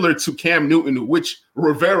 He's similar to Cam Newton, which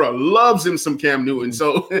Rivera loves him some Cam Newton.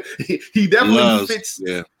 So he definitely fits.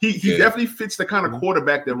 Yeah. He definitely fits the kind of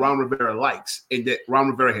quarterback that Ron Rivera likes and that Ron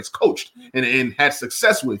Rivera has coached and had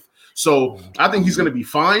success with. So I think he's going to be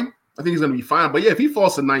fine. But yeah, if he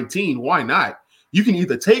falls to 19, why not? You can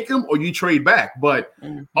either take him or you trade back. But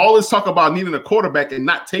all this talk about needing a quarterback and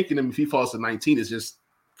not taking him if he falls to 19 is just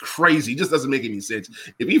crazy. It just doesn't make any sense.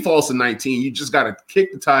 If he falls to 19, you just got to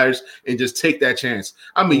kick the tires and just take that chance.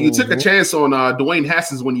 I mean, you took a chance on Dwayne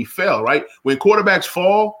Haskins when he fell, right? When quarterbacks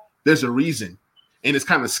fall, there's a reason. And it's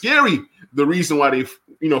kind of scary, the reason why they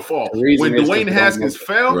fall. When Dwayne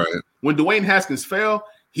Haskins fell,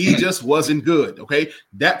 he just wasn't good, okay?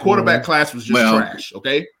 That quarterback class was just trash,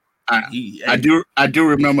 okay? I do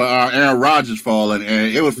remember Aaron Rodgers falling,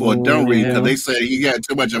 and it was for a dumb reason because they said he had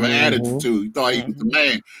too much of an attitude. He thought he was the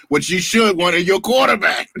man, which you should want in your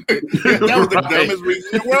quarterback. That was the dumbest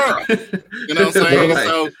reason in the world. You know what I'm saying?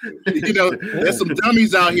 So, there's some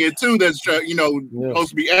dummies out here too that's supposed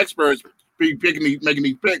to be experts, making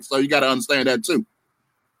these picks. So you got to understand that too.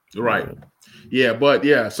 Right. Yeah, but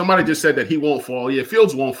somebody just said that he won't fall. Yeah,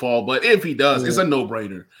 Fields won't fall, but if he does, it's a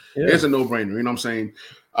no-brainer. Yeah. It's a no-brainer. You know what I'm saying?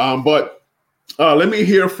 But let me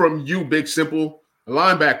hear from you, Big Simple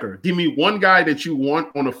linebacker. Give me one guy that you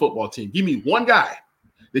want on a football team. Give me one guy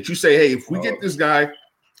that you say, hey, if we get this guy,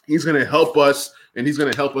 he's going to help us and he's going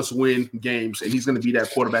to help us win games and he's going to be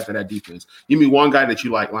that quarterback of that defense. Give me one guy that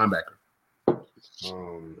you like, linebacker.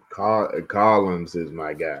 Collins is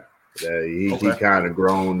my guy. He kind of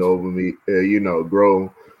grown over me, grown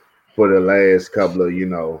for the last couple of,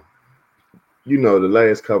 the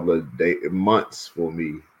last couple of months for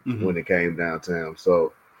me when it came down to him.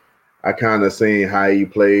 So I kind of seen how he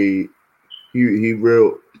played. He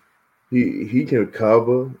can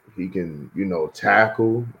cover. He can,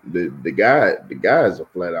 tackle. The guy is a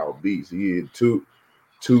flat out beast. He is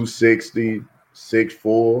 260,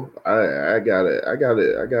 6'4". I got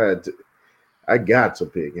to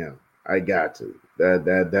pick him. I got to.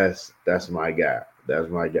 That's my guy. That's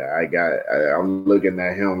my guy. I'm looking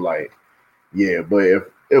at him like, yeah, but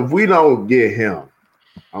if we don't get him,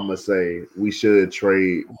 I'm gonna say we should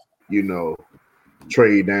trade down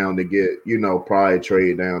to get, probably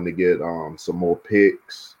trade down to get some more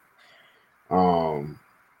picks. Let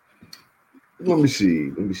me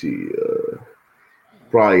see.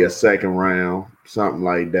 Probably a second round, something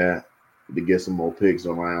like that, to get some more picks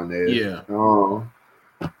around there. Yeah.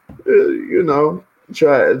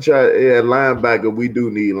 Try. Yeah, linebacker. We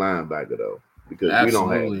do need linebacker though, because we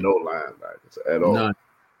don't have no linebackers at all.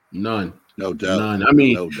 None. No doubt. None. I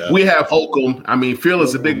mean, we have Holcomb. I mean, Phil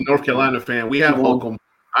is a big North Carolina fan. We have Holcomb.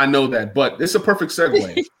 I know that, but it's a perfect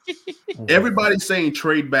segue. Everybody's saying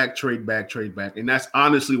trade back, and that's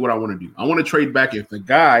honestly what I want to do. I want to trade back if the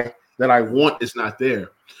guy that I want is not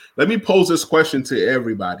there. Let me pose this question to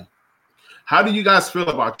everybody. How do you guys feel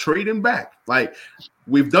about trading back? Like,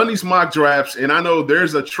 we've done these mock drafts, and I know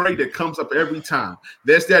there's a trade that comes up every time.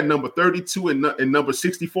 There's that number 32 and number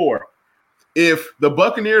 64. If the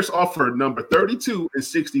Buccaneers offer number 32 and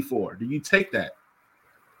 64, do you take that?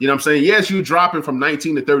 You know what I'm saying? Yes, you're dropping from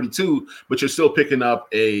 19 to 32, but you're still picking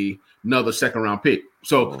up another second-round pick.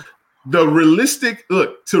 So the realistic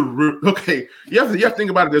you have to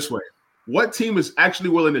think about it this way. What team is actually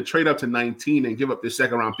willing to trade up to 19 and give up their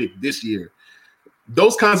second-round pick this year?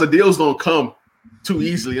 Those kinds of deals don't come too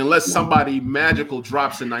easily unless somebody magical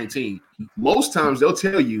drops to 19. Most times they'll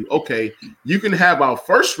tell you, okay, you can have our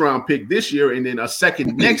first-round pick this year and then a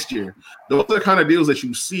second next year. Those are the kind of deals that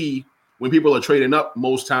you see when people are trading up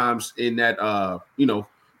most times in that,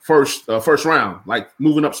 first round, like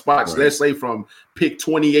moving up spots, let's say from pick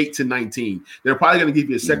 28 to 19. They're probably going to give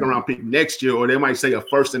you a second round pick next year, or they might say a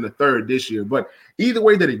first and a third this year. But either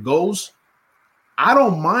way that it goes, I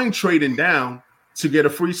don't mind trading down to get a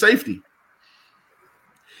free safety.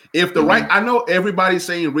 If the right, I know everybody's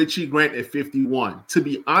saying Richie Grant at 51. To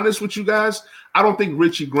be honest with you guys, I don't think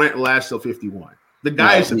Richie Grant lasts till 51. The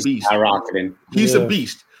guy is a beast. Skyrocketing. He's a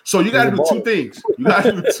beast. So you got to do two things. You got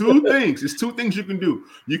to do two things. There's two things you can do.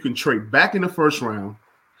 You can trade back in the first round,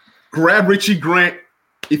 grab Richie Grant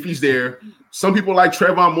if he's there. Some people like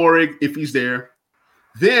Trevon Moehrig if he's there.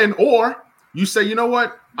 Then, or you say, you know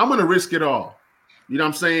what? I'm going to risk it all. You know what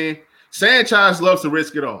I'm saying? Sanchez loves to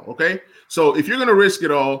risk it all. Okay. So if you're going to risk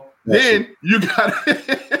it all, then you gotta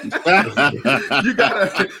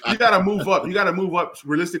move up. You gotta move up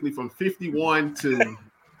realistically from 51 to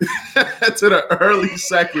to the early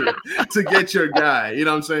second to get your guy. You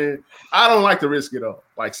know what I'm saying? I don't like to risk it all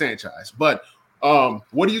like Sanchez. But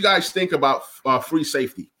what do you guys think about free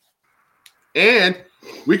safety? And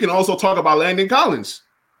we can also talk about Landon Collins.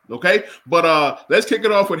 Okay, but let's kick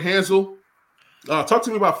it off with Hansel. Talk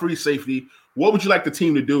to me about free safety. What would you like the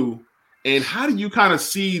team to do? And how do you kind of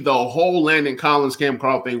see the whole Landon Collins, Cam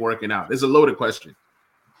Carl thing working out? It's a loaded question.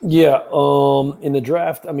 Yeah, in the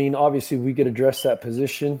draft, I mean, obviously we could address that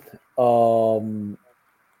position. I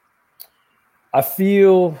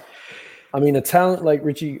feel, I mean, a talent like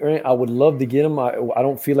Richie Grant, I would love to get him. I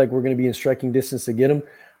don't feel like we're going to be in striking distance to get him.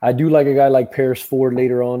 I do like a guy like Paris Ford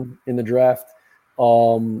later on in the draft.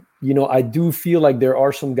 You know, I do feel like there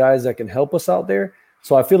are some guys that can help us out there.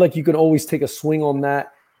 So I feel like you can always take a swing on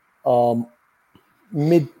that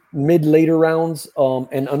mid later rounds.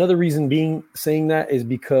 And another reason saying that is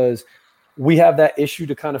because we have that issue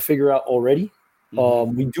to kind of figure out already.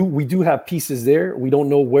 We do have pieces there. We don't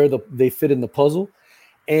know where they fit in the puzzle.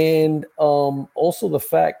 And also the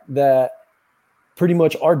fact that pretty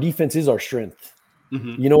much our defense is our strength.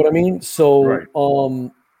 You know what I mean? So right.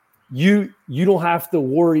 You don't have to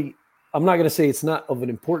worry. I'm not going to say it's not of an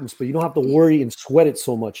importance, but you don't have to worry and sweat it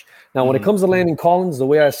so much. Now, when it comes to Landon Collins, the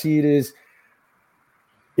way I see it is,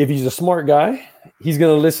 if he's a smart guy, he's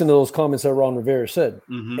going to listen to those comments that Ron Rivera said,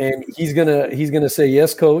 and he's gonna say,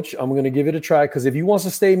 "Yes, coach, I'm going to give it a try." Because if he wants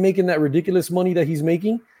to stay making that ridiculous money that he's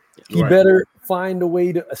making, he better find a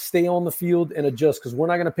way to stay on the field and adjust. Because we're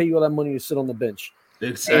not going to pay you all that money to sit on the bench.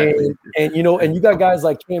 Exactly. And you know, and you got guys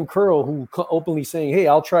like Cam Curl who openly saying, "Hey,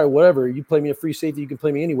 I'll try whatever. You play me a free safety, you can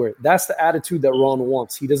play me anywhere." That's the attitude that Ron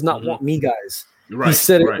wants. He does not want me guys. He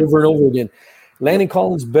said it over and over again. Landon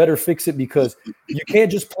Collins better fix it, because you can't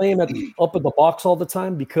just play him up at the box all the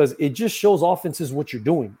time, because it just shows offenses what you're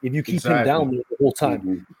doing if you keep him down there the whole time.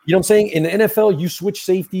 You know what I'm saying? In the NFL, you switch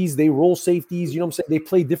safeties, they roll safeties. You know what I'm saying? They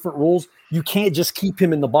play different roles. You can't just keep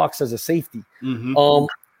him in the box as a safety.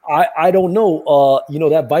 I don't know. You know,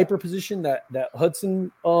 that Viper position that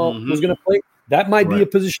Hudson was going to play, that might be a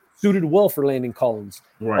position suited well for Landon Collins.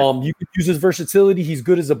 You could use his versatility. He's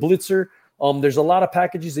good as a blitzer. There's a lot of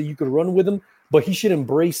packages that you could run with him, but he should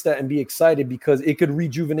embrace that and be excited, because it could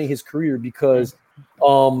rejuvenate his career. Because,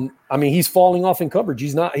 I mean, he's falling off in coverage.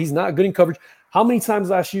 He's not good in coverage. How many times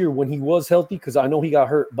last year when he was healthy, because I know he got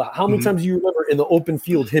hurt, but how many times do you remember in the open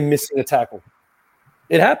field him missing a tackle?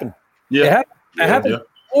 It happened. It happened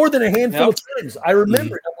more than a handful of times. I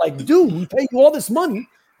remember it. I'm like, dude, we pay you all this money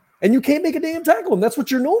and you can't make a damn tackle, and that's what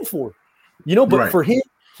you're known for. You know, but for him,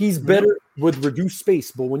 he's better with reduced space.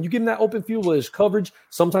 But when you give him that open field with his coverage,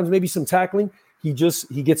 sometimes maybe some tackling, he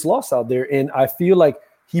gets lost out there. And I feel like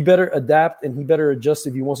he better adapt and he better adjust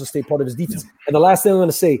if he wants to stay part of his defense. And the last thing I'm going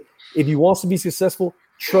to say, if he wants to be successful,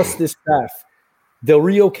 trust this staff. Del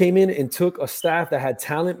Rio came in and took a staff that had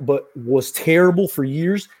talent but was terrible for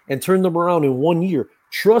years and turned them around in 1 year.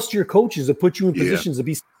 Trust your coaches to put you in positions to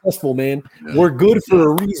be successful, man. We're good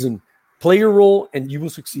for a reason. Play your role and you will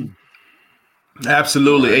succeed.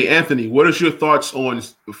 Absolutely. Hey, Anthony, what is your thoughts on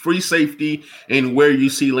free safety and where you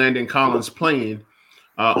see Landon Collins playing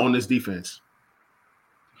on this defense?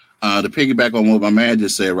 To piggyback on what my man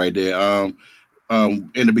just said right there,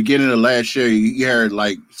 in the beginning of last year, you heard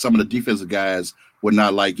like some of the defensive guys were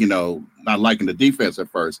not liking the defense at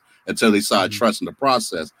first until they saw trust in the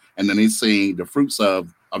process, and then they seen the fruits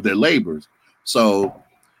of their labors. So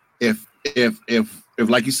if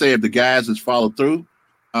like you say, if the guys just follow through,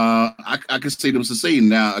 I can see them succeeding.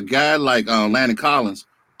 Now, a guy like Landon Collins,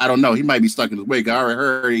 I don't know. He might be stuck in his way. I already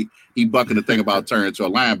heard he bucking the thing about turning to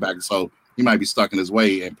a linebacker, so he might be stuck in his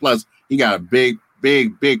way. And plus, he got a big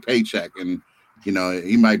paycheck, and you know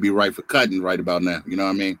he might be right for cutting right about now. You know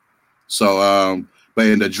what I mean? So, but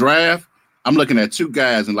in the draft, I'm looking at two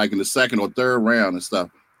guys, and like in the second or third round and stuff.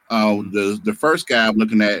 The first guy I'm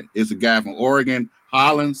looking at is a guy from Oregon,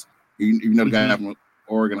 Hollins. You know the guy from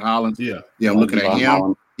Oregon, Hollins. Yeah. I'm looking at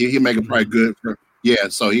him. He'll make it probably good.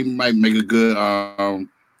 So he might make a good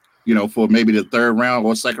for maybe the third round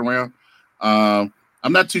or second round.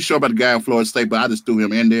 I'm not too sure about the guy in Florida State, but I just threw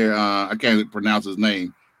him in there. I can't pronounce his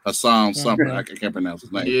name. Hassan something. I can't pronounce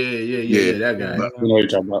his name. Yeah, that guy. But, you know what you're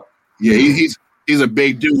talking about. Yeah, he's a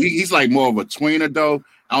big dude. He's like more of a tweener though.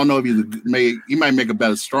 I don't know if he might make a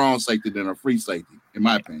better strong safety than a free safety, in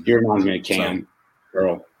my opinion. He reminds me of Cam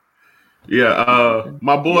Earl. Yeah,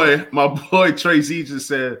 my boy Tracy just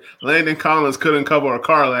said Landon Collins couldn't cover a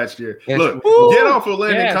car last year. Look, get off of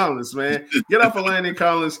Landon Collins, man. Get off of Landon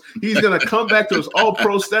Collins. He's gonna come back to his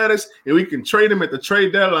all-pro status, and we can trade him at the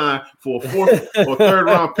trade deadline for a fourth or third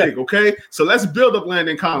round pick. Okay, so let's build up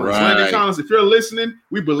Landon Collins. Right. Landon Collins, if you're listening,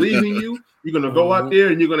 we believe in you. You're gonna go out there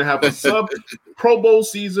and you're gonna have a sub Pro Bowl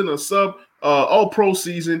season, a sub all-pro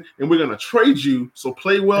season, and we're gonna trade you. So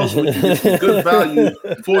play well, so we can get some good value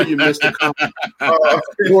for you, Mr. Collins.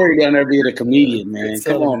 Corey down there being a comedian, man.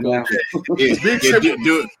 Come on, man.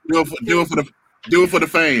 Do it for the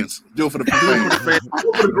fans. Do it for the fans. Do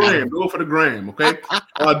it for the gram. Do it for the gram. Okay.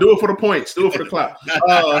 Do it for the points. Do it for the clout.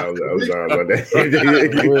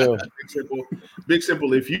 Big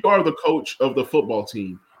simple. If you are the coach of the football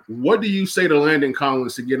team, what do you say to Landon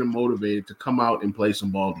Collins to get him motivated to come out and play some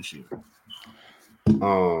ball this year?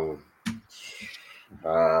 Let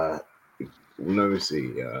me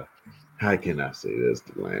see. How can I say this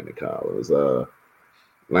to Landon Collins?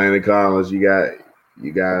 Landon Collins, you got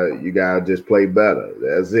just play better.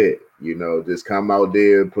 That's it. Just come out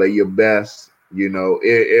there, play your best.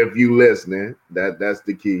 If you listening, that's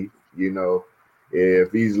the key.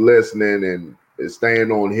 If he's listening and is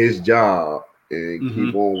staying on his job and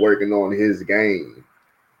keep on working on his game,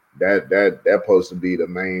 that supposed to be the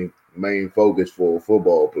main focus for a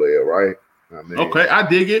football player, right? Okay, I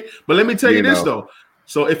dig it. But let me tell you this though.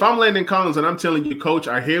 So if I'm Landon Collins and I'm telling you, Coach,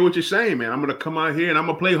 I hear what you're saying, man. I'm gonna come out here and I'm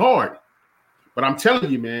gonna play hard. But I'm telling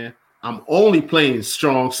you, man, I'm only playing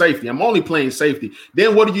strong safety. I'm only playing safety.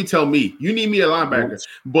 Then what do you tell me? You need me a linebacker.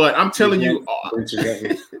 But I'm telling you,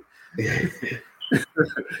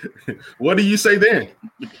 what do you say then?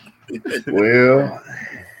 Well,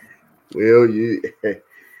 you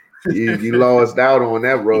lost out on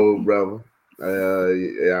that road, brother.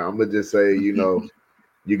 I'm gonna just say, you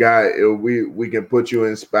got we can put you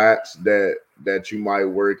in spots that you might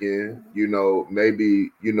work in.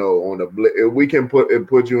 Maybe on the we can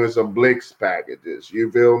put you in some Blix packages. You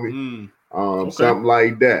feel me? Okay. Something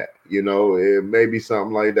like that. It may be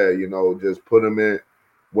something like that. Just put them in.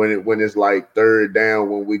 When it's like third down,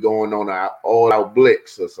 when we going on our all-out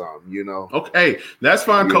blitz or something, Okay, that's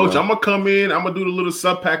fine, Coach. I'm gonna come in. I'm gonna do the little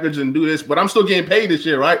sub package and do this, but I'm still getting paid this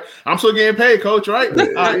year, right? I'm still getting paid, Coach, right?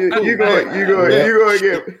 You're gonna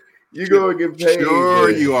get paid.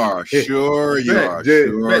 Sure, you are. Sure, you are.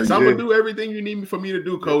 So I'm gonna do everything you need for me to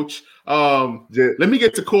do, Coach. Let me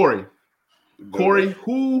get to Corey. Corey,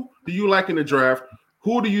 who do you like in the draft?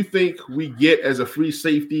 Who do you think we get as a free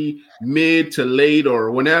safety, mid to late or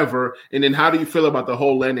whenever? And then how do you feel about the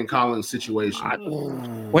whole Landon Collins situation?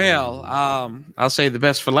 I'll say the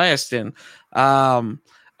best for last then.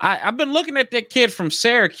 I've been looking at that kid from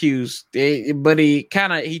Syracuse, but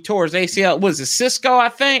he tore his ACL. Was it Cisco, I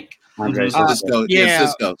think? Cisco. Yeah.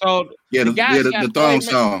 Cisco. So the thong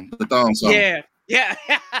song. The thong song. Yeah.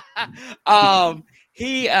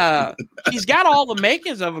 He's got all the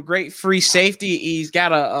makings of a great free safety. He's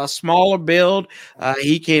got a smaller build.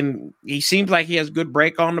 He seems like he has good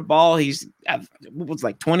break on the ball. He's what was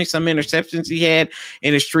like 20 some interceptions he had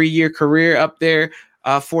in his 3-year career up there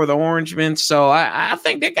for the Orangemen. So I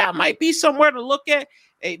think that guy might be somewhere to look at.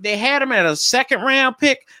 They had him at a second round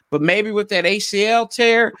pick, but maybe with that ACL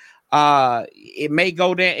tear, it may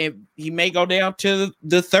go down and he may go down to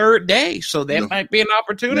the third day. So that might be an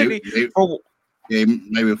opportunity for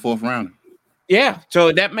maybe a fourth rounder. Yeah,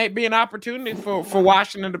 so that may be an opportunity for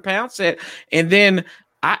Washington to pounce it. And then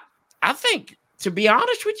I think, to be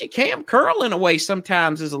honest with you, Cam Curl in a way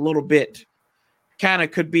sometimes is a little bit kind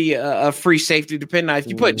of could be a free safety, depending on if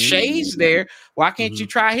you put Shays there. Why can't you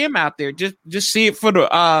try him out there? Just see it for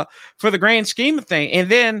the grand scheme of things. And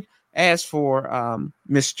then as for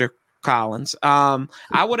Mr. Collins,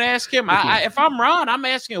 I would ask him. If I'm Ron, I'm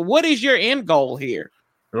asking, what is your end goal here?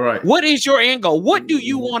 All right. What is your end goal? What do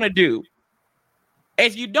you want to do?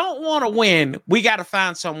 If you don't want to win, we got to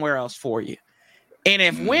find somewhere else for you. And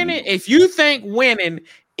if you think winning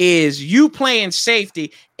is you playing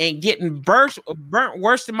safety and getting burnt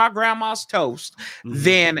worse than my grandma's toast,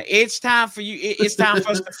 then it's time for you. It's time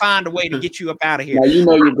for us to find a way to get you up out of here.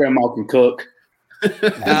 Now your grandma can cook.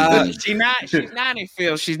 She's 90,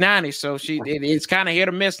 Phil. She's 90, so it's kind of hit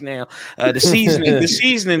or miss now. The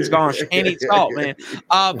seasoning's gone. She can't eat salt, man.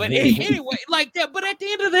 But anyway, like that. But at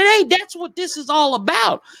the end of the day, that's what this is all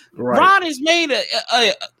about. Right. Ron has made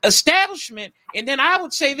a establishment, and then I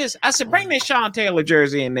would say this. I said, bring that Sean Taylor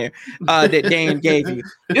jersey in there that Dan gave you.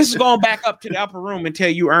 This is going back up to the upper room until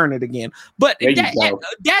you earn it again. But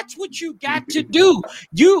that's what you got to do.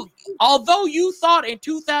 Although you thought in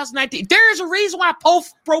 2019, there is a reason why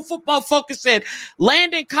Pro Football Focus said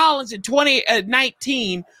Landon Collins in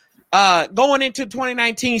 2019, going into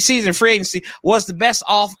 2019 season free agency, was the best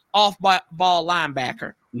off ball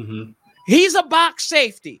linebacker. Mm-hmm. He's a box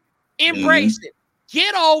safety. Embrace it.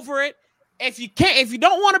 Get over it. If you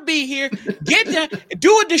don't want to be here,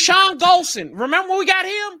 do a Deshaun Golson. Remember when we got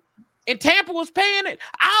him and Tampa was paying it?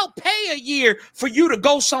 I'll pay a year for you to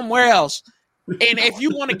go somewhere else. And if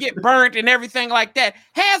you want to get burnt and everything like that,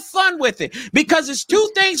 have fun with it, because it's two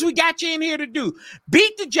things we got you in here to do.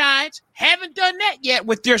 Beat the Giants. Haven't done that yet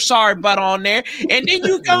with your sorry butt on there. And then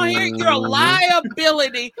you go here, your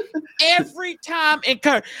liability every time.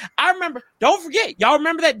 I remember, don't forget, y'all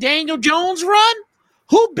remember that Daniel Jones run?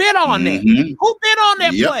 Who bid on that? Who bid on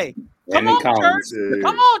that play? Come on, Church.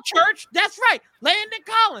 Come on, Church. That's right. Landon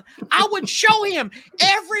Collins. I would show him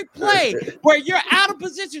every play where you're out of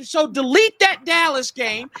position. So delete that Dallas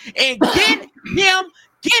game and get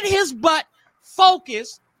his butt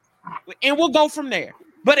focused, and we'll go from there.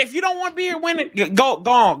 But if you don't want to be here winning, go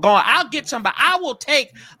on. I'll get somebody. I will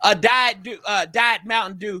take a diet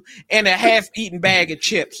Mountain Dew and a half-eaten bag of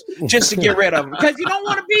chips just to get rid of them. Because you don't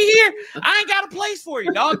want to be here, I ain't got a place for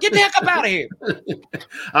you, dog. Get the heck up out of here.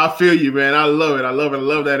 I feel you, man. I love it. I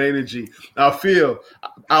love that energy. I feel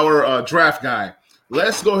our draft guy.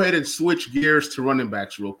 Let's go ahead and switch gears to running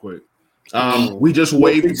backs real quick. We just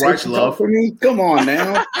waived Bryce Love. For me? Come on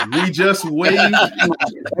now. We just waived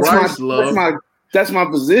Bryce Love. That's my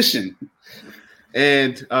position.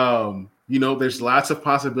 And, there's lots of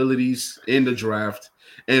possibilities in the draft.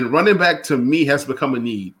 And running back, to me, has become a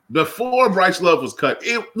need. Before Bryce Love was cut,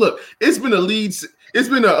 it's been a lead. It's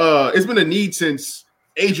been a need since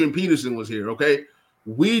Adrian Peterson was here, okay?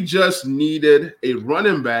 We just needed a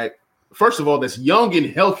running back, first of all, that's young and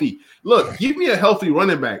healthy. Look, give me a healthy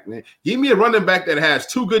running back, man. Give me a running back that has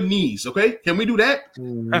two good knees, okay? Can we do that?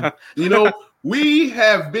 We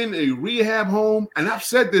have been a rehab home, and I've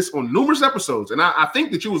said this on numerous episodes, and I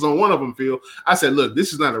think that you was on one of them, Phil. I said, look,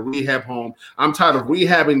 this is not a rehab home. I'm tired of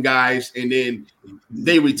rehabbing guys, and then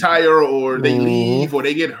they retire or they leave or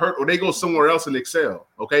they get hurt or they go somewhere else and excel,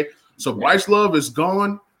 okay? So Bryce Love is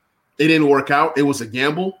gone. It didn't work out. It was a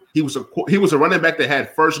gamble. He was a running back that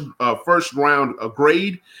had first round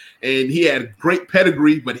grade, and he had great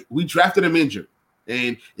pedigree, but we drafted him injured.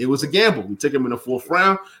 And it was a gamble. We took him in the fourth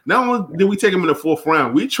round. Not only did we take him in the fourth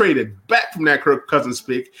round, we traded back from that Kirk Cousins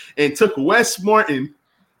pick and took Wes Martin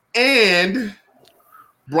and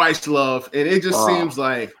Bryce Love. And it just seems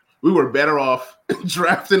like we were better off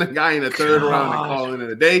drafting a guy in the third round and calling it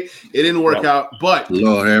a day. It didn't work out, but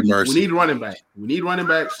Lord have mercy. We need running back. We need running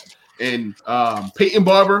backs. And Peyton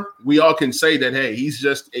Barber, we all can say that, hey, he's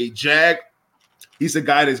just a jag. He's a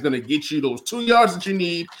guy that's going to get you those 2 yards that you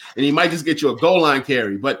need, and he might just get you a goal line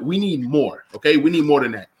carry. But we need more, okay? We need more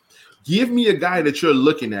than that. Give me a guy that you're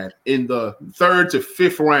looking at in the third to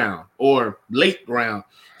fifth round or late round.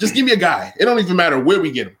 Just give me a guy. It don't even matter where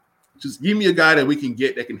we get him. Just give me a guy that we can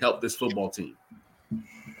get that can help this football team. All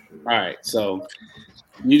right, so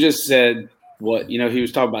you just said he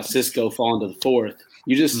was talking about Cisco falling to the fourth.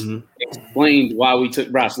 You just explained why we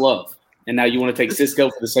took Bryce Love, and now you want to take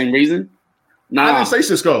Cisco for the same reason? No, I didn't say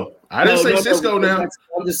Cisco. I didn't say Cisco now.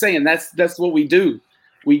 I'm just saying that's what we do.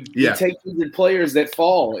 We take injured players that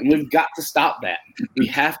fall, and we've got to stop that. We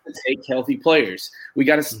have to take healthy players. We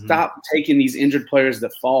got to stop taking these injured players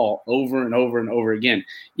that fall over and over and over again.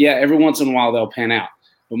 Yeah, every once in a while they'll pan out.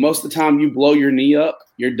 But most of the time you blow your knee up,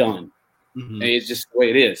 you're done. And it's just the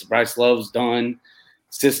way it is. Bryce Love's done.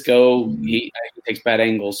 Cisco, he takes bad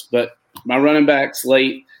angles. But my running back's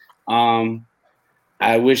late.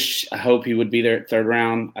 I hope he would be there at third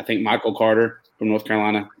round. I think Michael Carter from North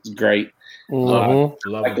Carolina is great.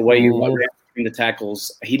 Like the way he ran between the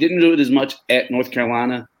tackles. He didn't do it as much at North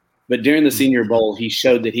Carolina, but during the Senior Bowl, he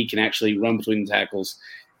showed that he can actually run between the tackles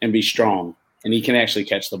and be strong, and he can actually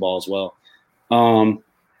catch the ball as well.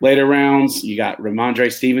 Later rounds, you got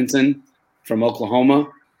Ramondre Stevenson from Oklahoma.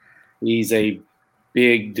 He's a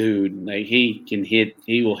big dude. Like he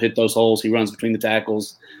will hit those holes. He runs between the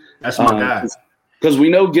tackles. That's my guy. Because we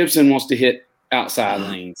know Gibson wants to hit outside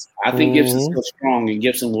lanes. I think Gibson's still strong, and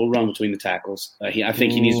Gibson will run between the tackles. I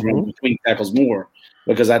think he needs to run between the tackles more.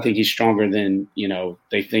 because I think he's stronger than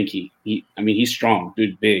they think he's strong,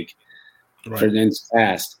 dude, big, for then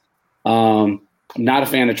fast. I'm not a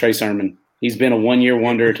fan of Trey Sermon. He's been a 1-year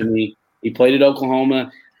wonder to me. He played at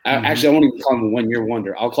Oklahoma. Actually, I won't even call him a 1-year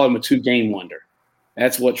wonder. I'll call him a 2-game wonder.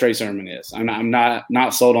 That's what Trey Sermon is. I'm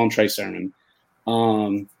not sold on Trey Sermon.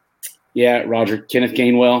 Roger Kenneth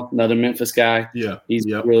Gainwell, another Memphis guy. Yeah, he's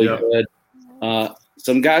really good.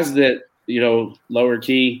 Some guys that lower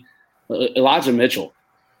key. Elijah Mitchell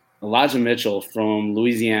from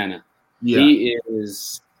Louisiana. Yeah.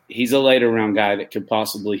 He's a later round guy that could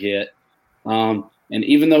possibly hit. And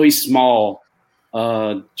even though he's small,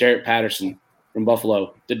 Jarrett Patterson from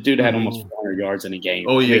Buffalo, the dude had almost 400 yards in a game.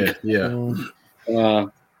 Oh yeah.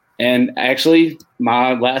 And actually,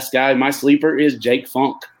 my last guy, my sleeper, is Jake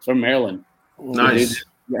Funk from Maryland. Nice.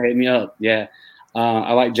 Hit me up. Yeah.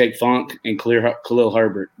 I like Jake Funk and Khalil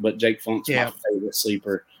Herbert, but Jake Funk's my favorite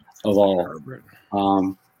sleeper of all.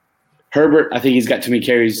 Herbert, I think he's got too many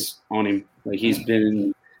carries on him. Like, he's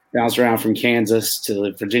been bounced around from Kansas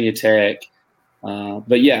to Virginia Tech.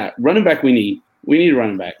 But yeah, running back we need a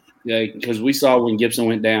running back, because we saw when Gibson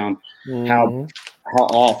went down how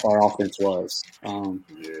off our offense was.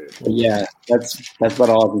 That's about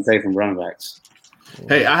all I can say from running backs.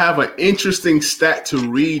 Hey, I have an interesting stat to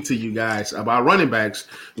read to you guys about running backs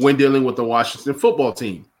when dealing with the Washington football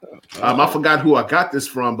team. I forgot who I got this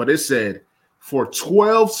from, but it said for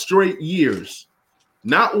 12 straight years,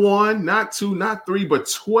 not 1, not 2, not 3, but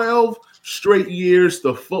 12 straight years,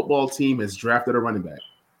 the football team has drafted a running back.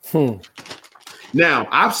 Now,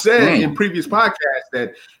 I've said in previous podcasts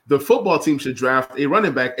that the football team should draft a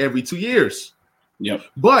running back every 2 years. Yep.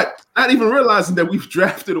 But not even realizing that we've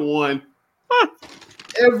drafted one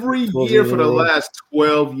every year for the last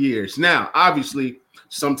 12 years. Now, obviously,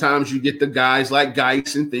 sometimes you get the guys like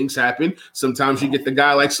Geis and things happen. Sometimes you get the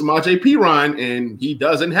guy like Samaje Perine and he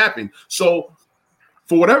doesn't happen. So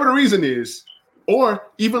for whatever the reason is, or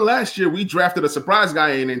even last year, we drafted a surprise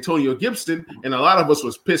guy in Antonio Gibson, and a lot of us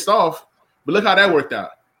was pissed off. But look how that worked out.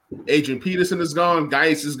 Adrian Peterson is gone.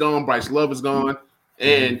 Geis is gone. Bryce Love is gone.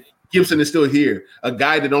 And Gibson is still here. A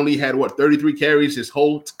guy that only had, 33 carries his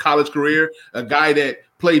whole college career. A guy that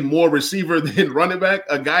played more receiver than running back.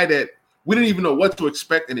 A guy that we didn't even know what to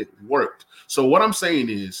expect, and it worked. So what I'm saying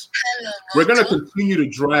is we're going to continue to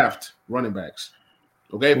draft running backs.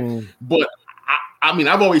 Okay? But,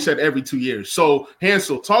 I've always said every 2 years. So,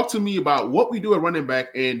 Hansel, talk to me about what we do at running back,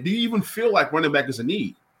 and do you even feel like running back is a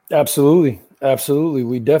need? Absolutely.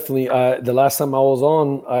 We definitely the last time I was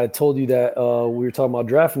on, I told you that we were talking about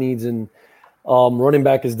draft needs, and running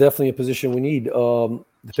back is definitely a position we need. To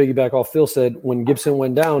piggyback off Phil said, when Gibson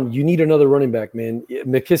went down, you need another running back, man.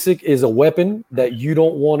 McKissick is a weapon that you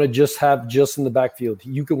don't want to just have just in the backfield.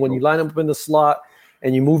 You can, when you line him up in the slot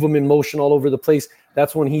and you move him in motion all over the place,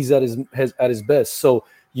 that's when he's at his best. So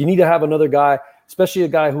you need to have another guy, especially a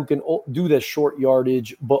guy who can do that short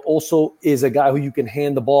yardage, but also is a guy who you can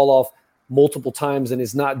hand the ball off multiple times and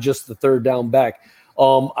is not just the third down back.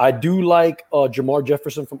 I do like Jamar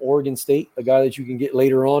Jefferson from Oregon State, a guy that you can get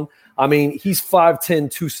later on. He's 5'10",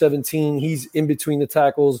 217. He's in between the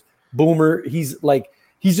tackles. Boomer. He's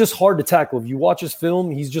just hard to tackle. If you watch his film,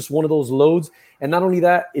 he's just one of those loads. And not only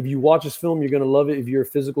that, if you watch his film, you're going to love it. If you're a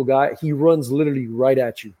physical guy, he runs literally right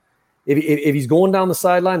at you. If he's going down the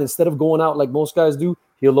sideline, instead of going out like most guys do,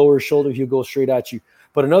 he'll lower his shoulder. He'll go straight at you.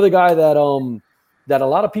 But another guy that a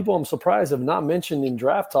lot of people, I'm surprised, have not mentioned in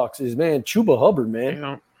draft talks is, Chuba Hubbard,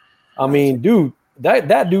 man. Yeah. Dude,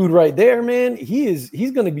 that dude right there, man, he's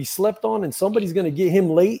going to be slept on, and somebody's going to get him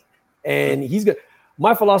late. And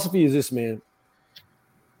my philosophy is this, man.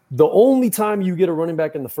 The only time you get a running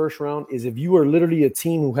back in the first round is if you are literally a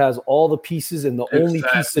team who has all the pieces, and the only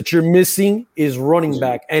piece that you're missing is running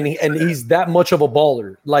back, and he's that much of a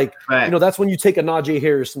baller. That's when you take a Najee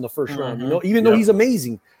Harris in the first round. Even though he's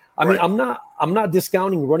amazing. I'm not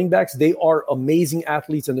discounting running backs. They are amazing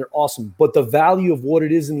athletes and they're awesome. But the value of what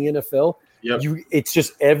it is in the NFL, it's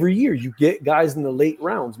just every year you get guys in the late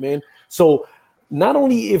rounds, man. So not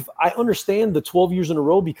only if I understand the 12 years in a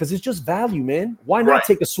row, because it's just value, man. Why not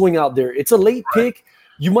take a swing out there? It's a late pick.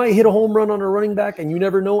 You might hit a home run on a running back, and you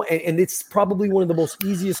never know. And it's probably one of the most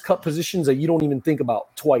easiest cut positions that you don't even think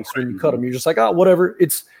about twice when you cut them. You're just like, whatever.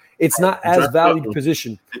 It's not as valued a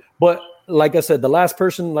position. But like I said, the last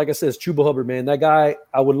person, like I said, is Chuba Hubbard, man. That guy,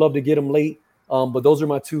 I would love to get him late. But those are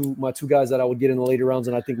my two guys that I would get in the later rounds,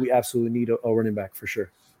 and I think we absolutely need a running back for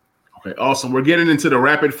sure. Okay, awesome. We're getting into the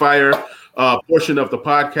rapid fire portion of the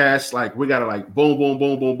podcast. We gotta boom, boom,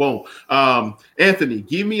 boom, boom, boom. Anthony,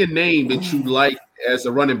 give me a name that you like as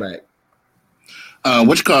a running back.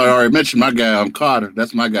 Which Carter? I already mentioned my guy, Carter.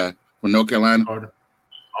 That's my guy from North Carolina. Carter.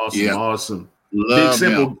 Awesome.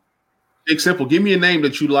 Love Big Simple. Give me a name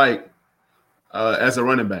that you like as a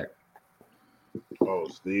running back. Oh,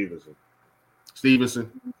 Stevenson.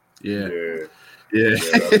 Yeah.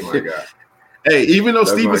 That's my guy. Hey, even though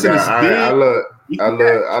Stevenson is big,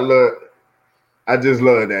 I just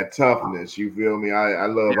love that toughness. You feel me? I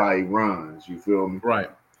love how he runs. You feel me? Right.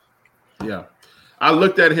 Yeah. I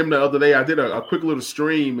looked at him the other day. I did a quick little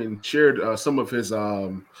stream and shared some of his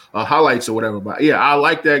highlights or whatever. But yeah, I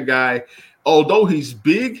like that guy. Although he's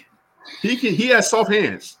big, he has soft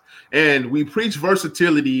hands. And we preach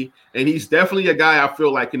versatility, and he's definitely a guy I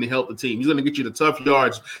feel like can help the team. He's going to get you the tough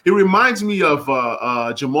yards. It reminds me of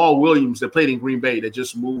Jamal Williams that played in Green Bay that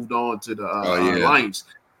just moved on to the Lions.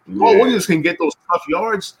 Jamal Williams can get those tough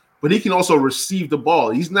yards, but he can also receive the ball.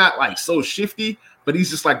 He's not like so shifty, but he's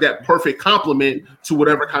just like that perfect complement to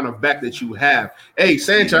whatever kind of back that you have. Hey,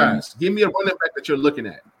 Sanchez, give me a running back that you're looking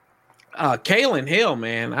at. Kalen Hill,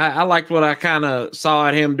 man. I liked what I kind of saw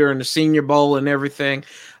at him during the Senior Bowl and everything.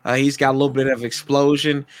 He's got a little bit of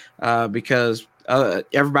explosion because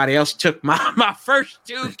everybody else took my first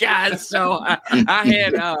two guys. So I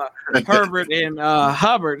had Herbert and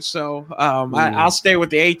Hubbard. So I'll stay with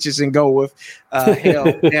the H's and go with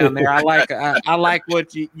Hill down there. I like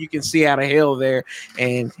what you can see out of Hill there,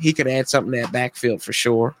 and he could add something to that backfield for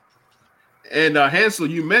sure. And Hansel,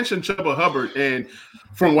 you mentioned Chuba Hubbard, and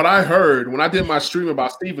from what I heard when I did my stream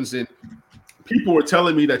about Stevenson, people were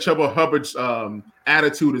telling me that Chuba Hubbard's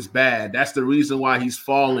attitude is bad. That's the reason why he's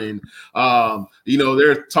falling.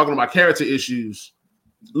 They're talking about character issues.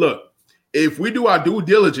 Look, if we do our due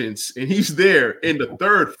diligence and he's there in the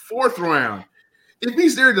third, fourth round, if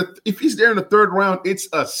he's there in the third round, it's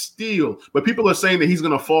a steal. But people are saying that he's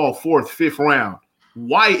going to fall fourth, fifth round.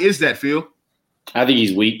 Why is that, Phil? I think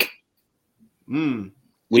he's weak.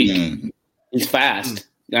 Weak. He's fast,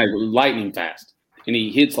 like lightning fast, and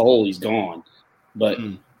he hits the hole. He's gone. But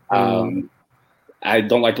I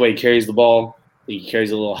don't like the way he carries the ball. He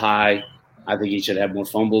carries it a little high. I think he should have more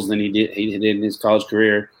fumbles than he did in his college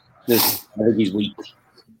career. I think he's weak.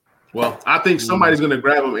 Well, I think somebody's going to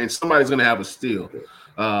grab him and somebody's going to have a steal.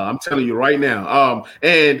 I'm telling you right now.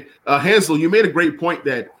 And Hansel, you made a great point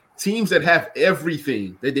that teams that have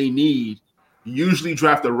everything that they need usually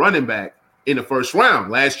draft a running back in the first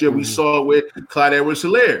round. Last year, we saw it with Clyde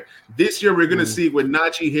Edwards-Helaire. This year, we're going to see it with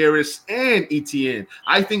Najee Harris and Etienne.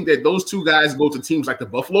 I think that those two guys go to teams like the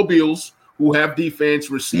Buffalo Bills, who have defense,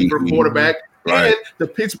 receiver, quarterback, and the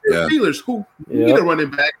Pittsburgh Steelers, who need a running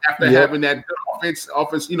back after having that good offense.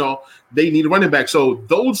 They need a running back. So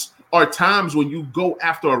those are times when you go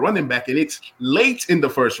after a running back, and it's late in the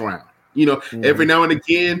first round. Every now and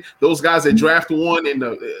again, those guys that draft one in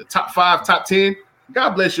the top 5, top 10,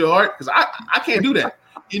 God bless your heart, because I can't do that.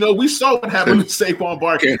 We saw what happened with Saquon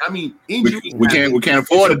Barkley. I mean, injuries. We can't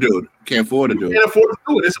afford to do it. Can't afford to do it.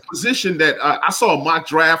 It's a position that I saw a mock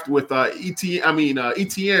draft with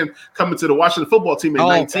Etienne coming to the Washington football team at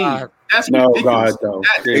 19. God. That's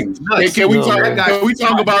ridiculous. Can we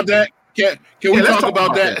talk about that? Can we talk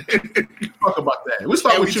about that? Talk about that. We'll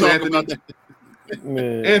start with you, Anthony.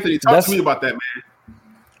 Anthony, talk to me about that, man.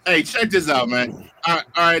 Hey, check this out, man. All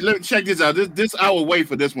right, let me check this out. This I will wait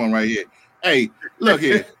for this one right here. Hey, look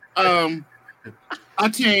here. Our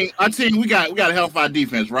team, we got to help our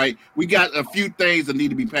defense, right? We got a few things that need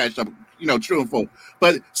to be patched up, true and full.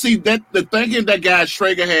 But see that the thinking that guy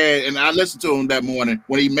Schrager had, and I listened to him that morning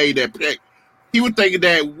when he made that pick. He was thinking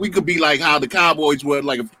that we could be like how the Cowboys were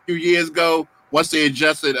like a few years ago once they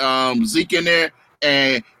adjusted Zeke in there,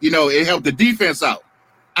 and it helped the defense out.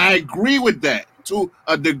 I agree with that to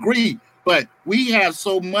a degree, but we have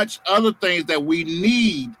so much other things that we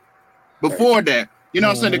need before that. What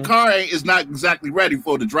I'm saying? The car is not exactly ready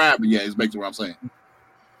for the driver yet, is basically what I'm saying.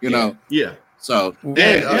 Yeah. So,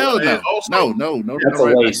 hell no. No. That's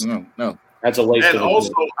a waste. No. That's a waste. And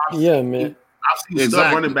also, man. I've seen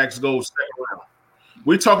some running backs go second round.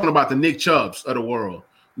 We're talking about the Nick Chubbs of the world.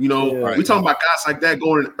 We're talking about guys like that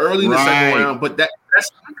going early in the second round, but that's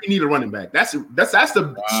you need a running back. That's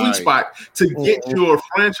the sweet spot to get your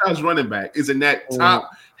franchise running back is in that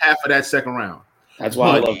top half of that second round. That's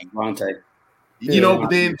why I love Devontae. But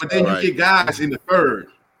then you get guys in the third,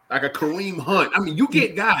 like a Kareem Hunt. I mean, you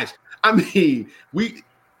get guys. I mean,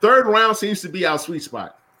 third round seems to be our sweet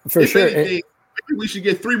spot. For sure. Anything, maybe we should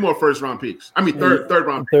get 3 more first round picks. I mean, third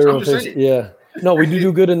round picks. I'm just saying. Yeah. No, we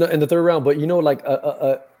do good in the third round, but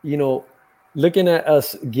looking at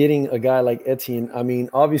us getting a guy like Etienne, I mean,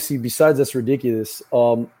 obviously, besides that's ridiculous.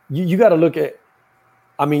 You got to look at.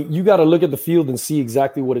 I mean, you got to look at the field and see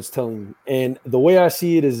exactly what it's telling you. And the way I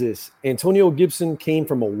see it is this: Antonio Gibson came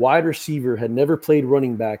from a wide receiver, had never played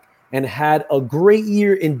running back, and had a great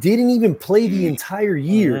year and didn't even play the entire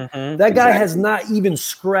year. That guy has not even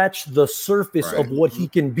scratched the surface of what he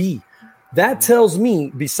can be. That tells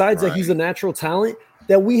me, besides that he's a natural talent,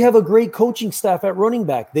 that we have a great coaching staff at running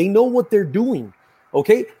back. They know what they're doing.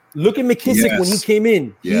 Okay. Look at McKissick when he came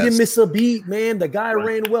in. He didn't miss a beat, man. The guy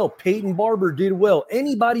ran well. Peyton Barber did well.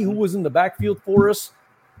 Anybody who was in the backfield for us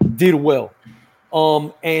did well.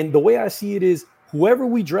 And the way I see it is whoever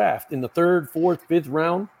we draft in the 3rd, 4th, 5th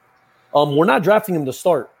round, we're not drafting them to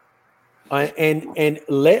start. And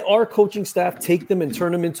let our coaching staff take them and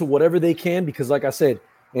turn them into whatever they can, because like I said,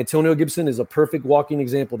 Antonio Gibson is a perfect walking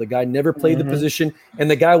example. The guy never played the position, and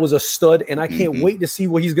the guy was a stud, and I can't wait to see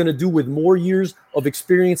what he's going to do with more years of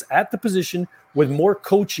experience at the position, with more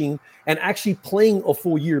coaching, and actually playing a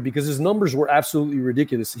full year, because his numbers were absolutely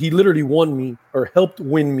ridiculous. He literally won me, or helped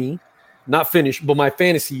win me, not finish, but my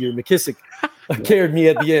fantasy year. McKissick carried me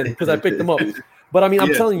at the end because I picked him up. But I mean,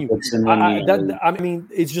 I'm telling you, I mean,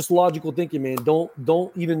 it's just logical thinking, man.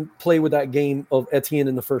 Don't even play with that game of Etienne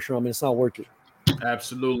in the first round. I mean, it's not working.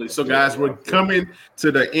 Absolutely. So, guys, we're coming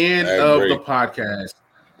to the end of the podcast,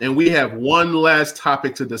 and we have one last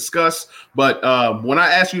topic to discuss. But when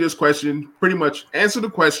I ask you this question, pretty much answer the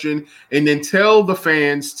question and then tell the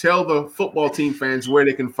football team fans where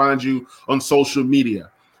they can find you on social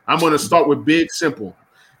media. I'm going to start with Big Simple.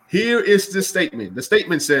 Here is the statement. The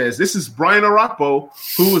statement says, this is Brian Arakpo,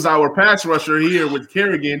 who was our pass rusher here with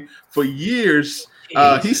Kerrigan for years.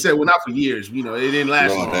 He said, well, not for years. You know, it didn't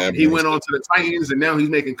last long. He went on to the Titans, and now he's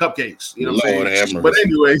making cupcakes. You know what I'm saying? But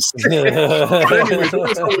anyways, we're going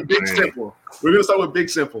to start with Big Simple. We're going to start with Big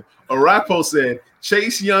Simple. Arakpo said,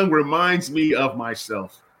 Chase Young reminds me of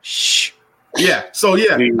myself. Yeah. So,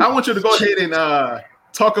 I want you to go ahead and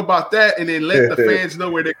talk about that, and then let the fans know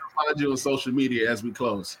where they can find you on social media as we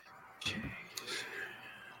close.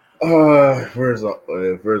 First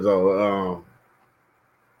of all,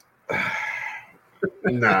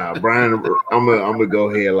 nah, Brian. I'm gonna go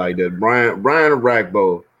ahead like that. Brian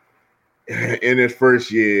Arakpo, in his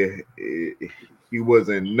first year, he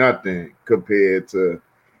wasn't nothing compared to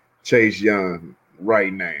Chase Young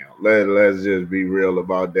right now. Let's just be real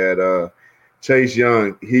about that. Chase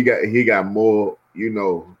Young, he got more. You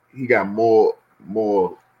know, he got more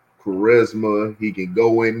charisma. He can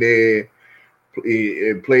go in there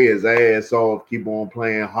and play his ass off, keep on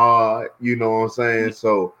playing hard. You know what I'm saying?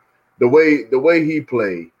 So the way he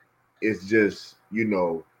play is just, you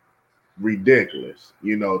know, ridiculous.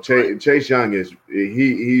 You know, Chase Young is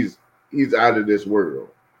he's out of this world.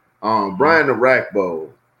 Brian Arakpo,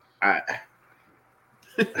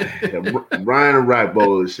 Brian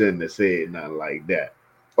Arakpo shouldn't have said nothing like that.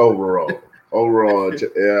 Overall,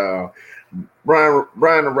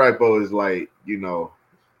 Brian Arakpo is like, you know,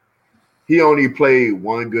 he only played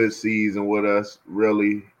one good season with us,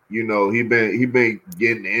 really. You know, he been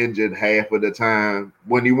getting injured half of the time.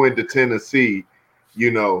 When he went to Tennessee,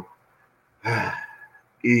 you know,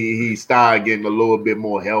 he started getting a little bit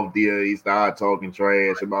more healthier. He started talking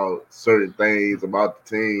trash about certain things about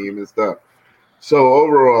the team and stuff. So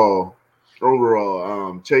overall,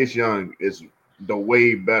 Chase Young is the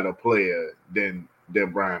way better player than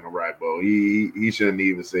Brian Arakpo. He shouldn't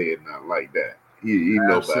even say it nothing like that. He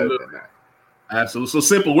knows better than that. Absolutely. So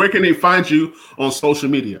Simple, where can they find you on social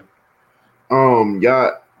media? Y'all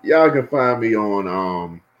can find me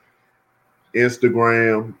on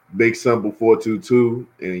Instagram, Big Simple 422,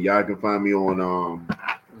 and y'all can find me on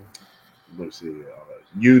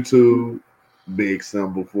YouTube, Big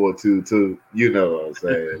Simple 422. You know what I'm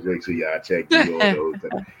saying? Make sure y'all check me on those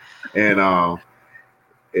things. And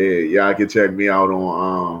y'all can check me out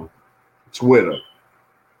on Twitter,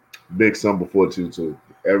 Big Simple 422.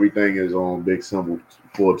 Everything is on Big Simple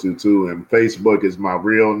 422, and Facebook is my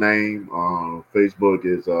real name. Facebook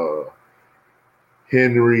is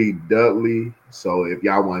Henry Dudley. So if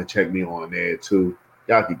y'all want to check me on there too,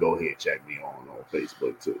 y'all can go ahead and check me on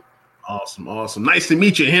Facebook too. Awesome. Nice to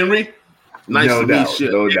meet you, Henry. Nice to meet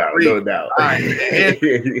you. No doubt. All right.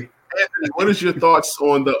 Anthony, what is your thoughts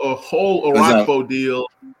on the whole Arakpo deal?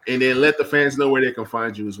 And then let the fans know where they can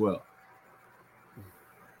find you as well.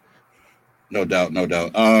 No doubt.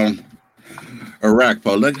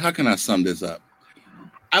 Arakpo, how can I sum this up?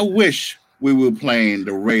 I wish we were playing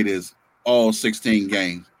the Raiders all 16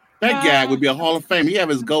 games. That guy would be a Hall of Famer. He have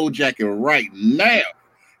his gold jacket right now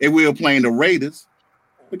if we were playing the Raiders.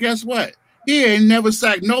 But guess what? He ain't never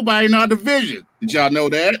sacked nobody in our division. Did y'all know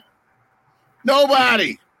that?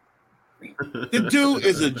 Nobody. The dude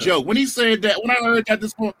is a joke. When he said that, when I heard that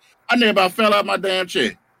this morning, I never about fell out my damn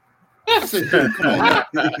chair. I said, dude, come on.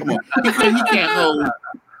 Because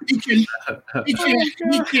He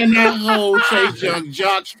cannot hold Chase Young's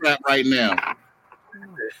jock strap right now.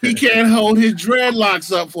 He can't hold his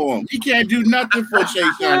dreadlocks up for him. He can't do nothing for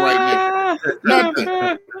Chase Young right now.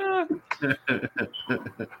 Nothing.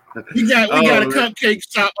 We got a cupcake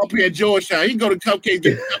shop up here in Georgetown. He can go to Cupcakes,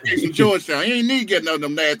 get cupcakes in Georgetown. He ain't need to get none of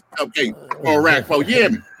them nasty cupcakes or rack folk. You hear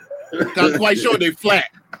me? I'm quite sure they flat,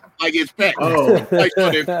 like it's packed. I'm quite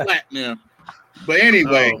sure they're flat now. But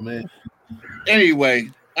anyway,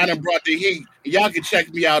 I done brought the heat. Y'all can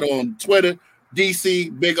check me out on Twitter,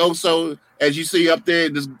 DC Big Oso. As you see up there,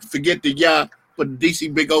 just forget the y'all, put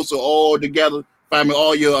DC Big Oso all together. Find me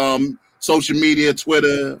all your social media,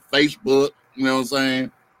 Twitter, Facebook, you know what I'm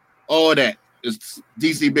saying? All that. It's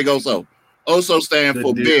DC Big Oso. Oso stand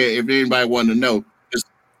for bear, if anybody wanted to know. It's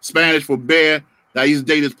Spanish for bear. I used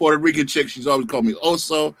to date this Puerto Rican chick. She's always called me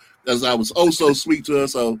Oso because I was so sweet to her.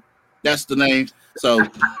 So that's the name. So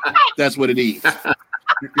that's what it is.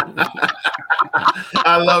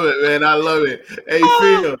 I love it, man. I love it. Hey,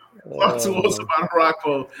 Phil, talk to us about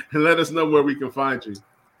Arakpo and let us know where we can find you.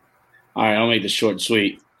 All right, I'll make this short and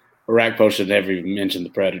sweet. Arakpo should never even mention the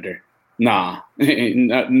Predator. Nah,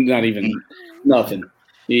 not even nothing.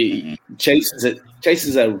 Chase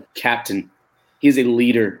is a captain. He's a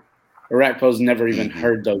leader. Arakpo's never even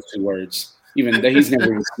heard those two words. Even he's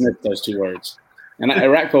never even sniffed those two words. And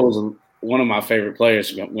Arakpo was one of my favorite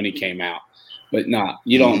players when he came out. But nah,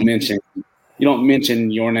 you don't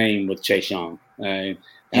mention your name with Chase Young. I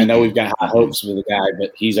know we've got high hopes for the guy,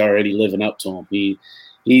 but he's already living up to him. He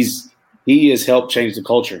has helped change the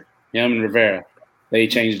culture. Him and Rivera, they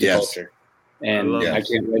changed the culture, and I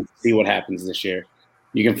can't wait to see what happens this year.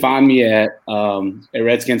 You can find me at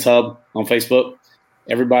Redskins Hub on Facebook.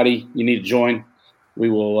 Everybody, you need to join. We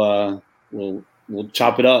will we'll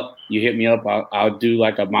chop it up. You hit me up. I'll do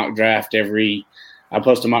like a mock draft I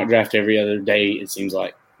post a mock draft every other day. It seems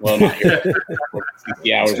like. Well, not here.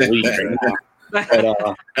 50 hours a week right now.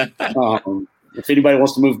 But if anybody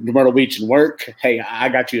wants to move to Myrtle Beach and work, hey, I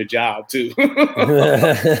got you a job too.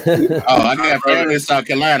 I got family in South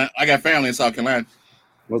Carolina.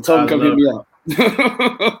 Well, tell them come hit me up.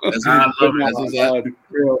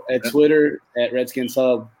 At Twitter at Redskins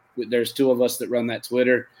Hub. There's two of us that run that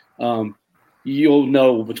Twitter. You'll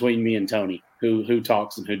know between me and Tony who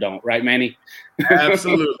talks and who don't, right, Manny?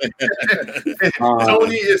 Absolutely.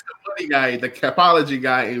 Tony is the money guy, the capology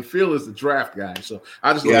guy, and Phil is the draft guy. So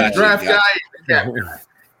I just love the draft guy and the cap guy.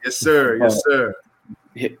 Yes, sir. Yes, sir.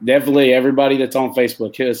 Definitely, everybody that's on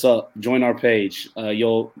Facebook, hit us up. Join our page.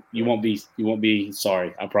 You won't be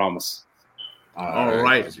sorry. I promise. All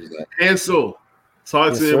right. Ansel,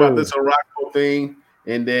 talk to me about this Arakpo thing.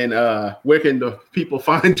 And then where can the people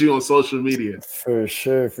find you on social media? For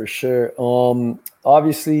sure.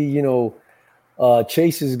 Obviously,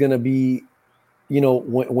 Chase is going to be,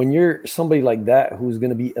 when you're somebody like that who's going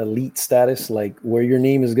to be elite status, like where your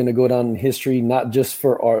name is going to go down in history, not just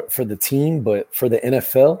for the team, but for the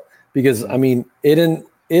NFL. Because, I mean, it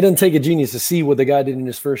didn't take a genius to see what the guy did in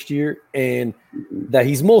his first year and that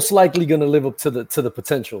he's most likely going to live up to the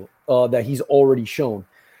potential that he's already shown.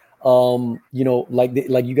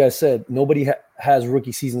 Like you guys said, nobody has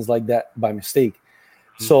rookie seasons like that by mistake.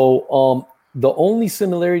 Mm-hmm. So the only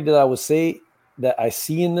similarity that I would say that I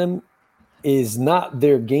see in them is not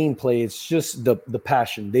their gameplay. It's just the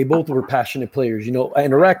passion. They both were passionate players, and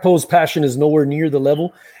Arakpo's passion is nowhere near the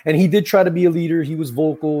level. And he did try to be a leader. He was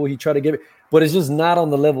vocal. He tried to give it, but it's just not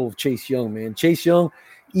on the level of Chase Young, man. Chase Young,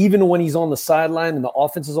 even when he's on the sideline and the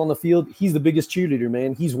offense is on the field, he's the biggest cheerleader,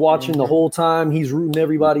 man. He's watching the whole time. He's rooting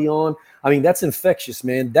everybody on. I mean, that's infectious,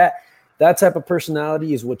 man. That type of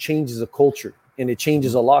personality is what changes a culture, and it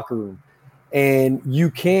changes a locker room. And you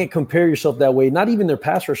can't compare yourself that way, not even their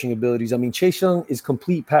pass rushing abilities. I mean, Chase Young is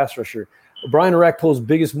complete pass rusher. Brian Arakpo's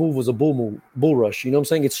biggest move was a bull rush. You know what I'm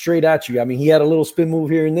saying? It's straight at you. I mean, he had a little spin move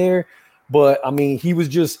here and there, but, I mean, he was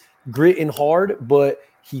just gritting hard, but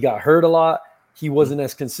he got hurt a lot. He wasn't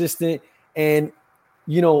as consistent. And,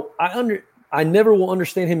 I never will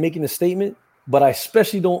understand him making a statement, but I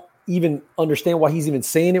especially don't even understand why he's even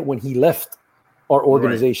saying it when he left our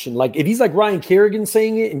organization. Right. Like, if he's like Ryan Kerrigan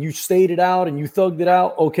saying it and you stayed it out and you thugged it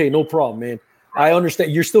out, okay, no problem, man. I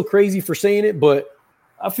understand. You're still crazy for saying it, but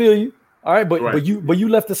I feel you. All right, but you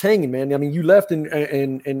left us hanging, man. I mean, you left and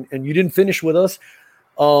you didn't finish with us.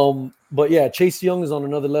 But yeah, Chase Young is on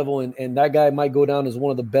another level, and that guy might go down as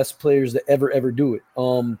one of the best players to ever do it.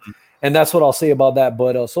 And that's what I'll say about that.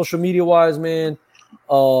 But social media wise, man,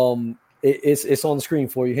 it's on the screen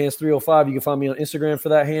for you. Hands305. You can find me on Instagram for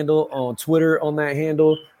that handle, on Twitter on that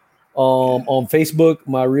handle, on Facebook.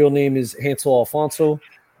 My real name is Hansel Alfonso.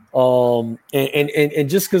 And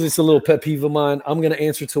just because it's a little pet peeve of mine, I'm gonna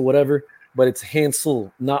answer to whatever, but it's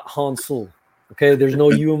Hansel, not Hansel. Okay, there's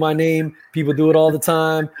no you in my name. People do it all the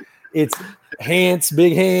time. It's Hans,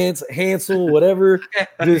 big Hans, Hansel, whatever.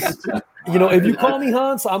 Just if you call me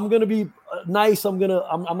Hans, I'm gonna be nice. I'm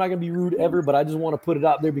not gonna be rude ever, but I just want to put it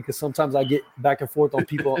out there because sometimes I get back and forth on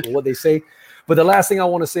people and what they say. But the last thing I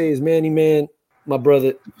want to say is, Manny, man, my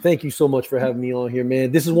brother, thank you so much for having me on here,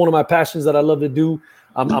 man. This is one of my passions that I love to do.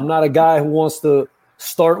 I'm not a guy who wants to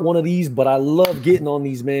start one of these, but I love getting on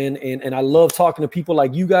these, man. And I love talking to people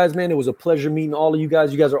like you guys, man. It was a pleasure meeting all of you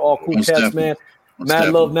guys. You guys are all cool cats, man. Mad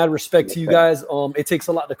love, mad respect to you guys. It takes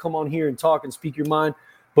a lot to come on here and talk and speak your mind.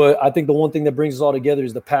 But I think the one thing that brings us all together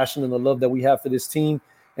is the passion and the love that we have for this team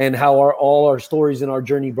and how all our stories and our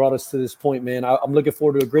journey brought us to this point, man. I'm looking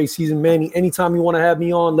forward to a great season, Manny. Anytime you want to have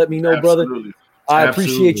me on, let me know, brother. I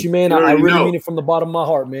appreciate you, man. I really mean it from the bottom of my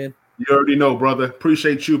heart, man. You already know, brother.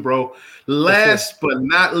 Appreciate you, bro. Last but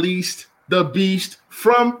not least, the beast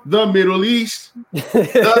from the Middle East,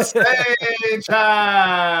 the Sanchez.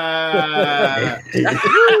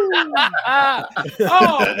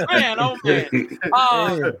 Oh man!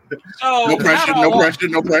 So no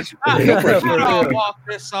pressure. I'll walk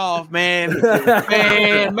this off, man.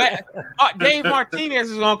 Dave Martinez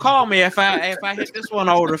is gonna call me if I hit this one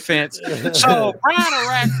over the fence. So Brian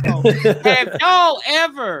Orakpo, have y'all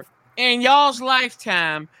ever in y'all's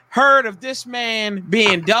lifetime heard of this man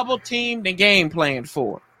being double teamed and game planned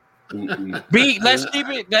for? Let's keep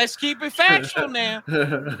it factual now.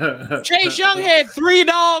 Chase Young had 3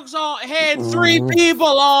 dogs had 3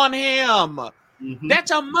 people on him. That's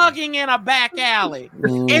a mugging in a back alley.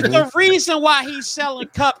 It's the reason why he's selling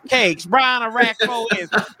cupcakes, Brian Orakpo is,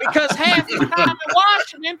 because half the time in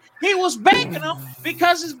Washington, he was baking them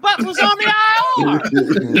because his butt was on the IR.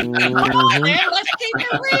 Come on, man, let's keep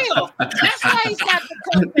it real. That's why he's got the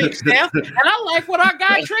cupcakes now. And I like what our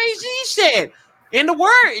guy Trey Z said. In the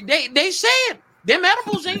word, they said, them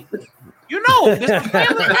edibles ain't, this is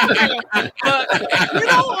family. But you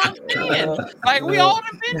know what I'm saying? Like, we all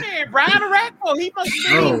have been there. Brian Orakpo, he must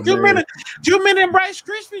have been too many Rice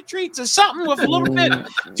Krispie treats or something with a little bit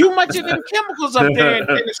too much of them chemicals up there in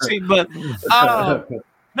Tennessee. But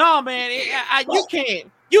no, man,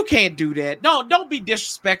 you can't do that. Don't be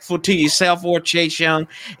disrespectful to yourself or Chase Young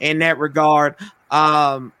in that regard.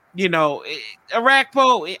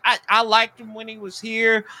 Orakpo, I liked him when he was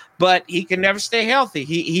here, but he can never stay healthy.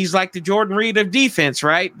 He's like the Jordan Reed of defense,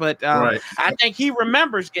 right? But right. I think he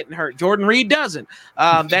remembers getting hurt. Jordan Reed doesn't.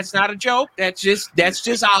 That's not a joke. That's just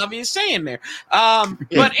obvious saying there.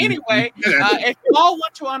 But anyway, if y'all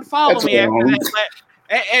want to unfollow me after that.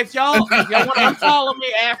 If y'all want to unfollow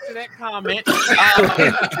me after that comment,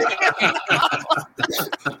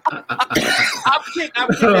 I'm kidding.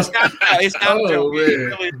 It's not a joke.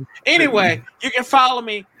 Anyway, you can follow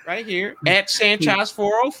me right here at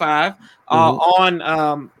Sanchez405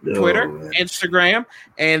 on Twitter, Instagram,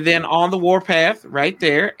 and then on the Warpath right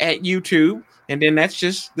there at YouTube. And then that's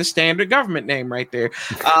just the standard government name right there.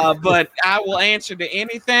 But I will answer to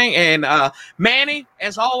anything. And Manny,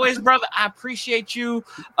 as always, brother, I appreciate you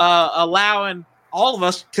allowing all of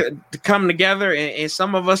us to come together and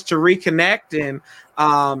some of us to reconnect. And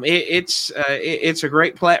it's a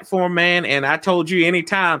great platform, man. And I told you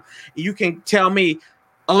anytime you can tell me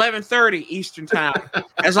 11:30 Eastern time,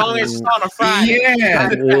 as long as it's on a Friday. Yeah.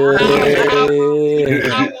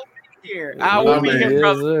 I will be here,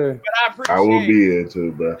 brother. But I will be here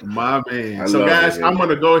too, bro. My man. So, guys, I'm going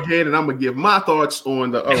to go ahead and I'm going to give my thoughts on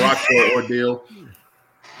the Orakpo ordeal.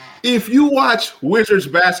 If you watch Wizards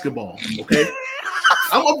basketball, okay,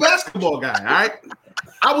 I'm a basketball guy, all right?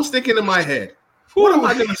 I was thinking in my head, what am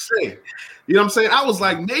I going to say? You know what I'm saying? I was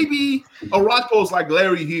like, maybe Orakpo is like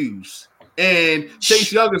Larry Hughes and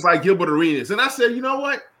Chase Young is like Gilbert Arenas. And I said, you know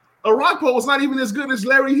what? Orakpo was not even as good as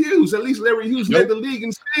Larry Hughes. At least Larry Hughes led the league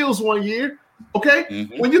in steals one year. Okay?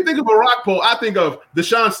 Mm-hmm. When you think of Orakpo, I think of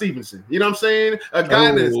Deshaun Stevenson. You know what I'm saying? A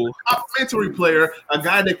guy that's a complimentary player, a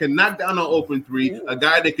guy that can knock down an open three, a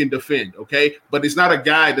guy that can defend. Okay? But it's not a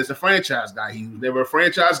guy that's a franchise guy. He was never a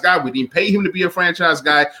franchise guy. We didn't pay him to be a franchise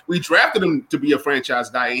guy. We drafted him to be a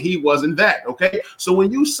franchise guy, and he wasn't that. Okay? So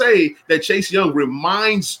when you say that Chase Young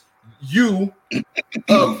reminds you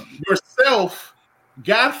of yourself,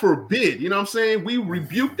 God forbid, you know what I'm saying? We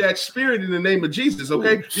rebuke that spirit in the name of Jesus,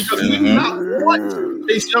 okay? Because we do not want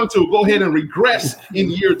Chase Young to go ahead and regress in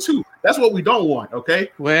year 2. That's what we don't want, okay?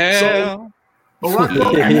 Well, so,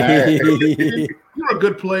 you're a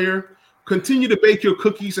good player. Continue to bake your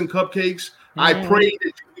cookies and cupcakes. I pray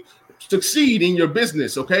that you succeed in your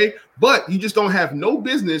business, okay? But you just don't have no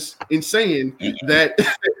business in saying that,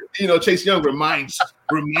 Chase Young reminds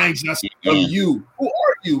reminds us of you. Who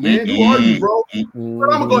are you, man? Who are you, bro?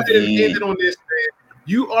 But I'm gonna go ahead and end it on this, man.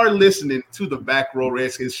 You are listening to the Back Row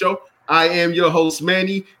Redskins show. I am your host,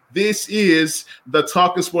 Manny. This is the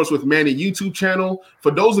Talking Sports with Manny YouTube channel.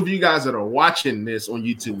 For those of you guys that are watching this on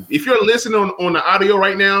YouTube, if you're listening on the audio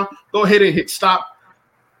right now, go ahead and hit stop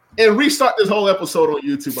and restart this whole episode on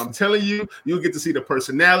YouTube. I'm telling you, you'll get to see the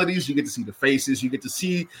personalities, you get to see the faces, you get to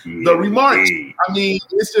see the remarks. I mean,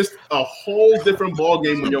 it's just a whole different ball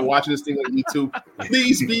game when you're watching this thing on YouTube.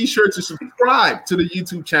 Please be sure to subscribe to the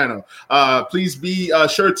YouTube channel. Please be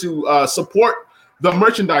sure to support the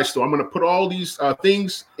merchandise store. I'm going to put all these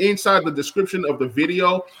things inside the description of the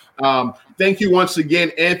video. Thank you once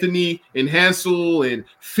again, Anthony and Hansel and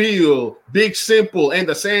Phil, Big Simple, and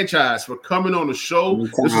the Sanchez for coming on the show.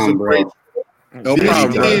 Anytime, this is a great no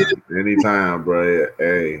problem. Anytime, bro.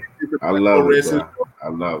 Hey, I love it, bro. I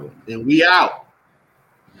love it. And we out.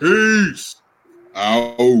 Peace.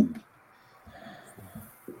 Oh.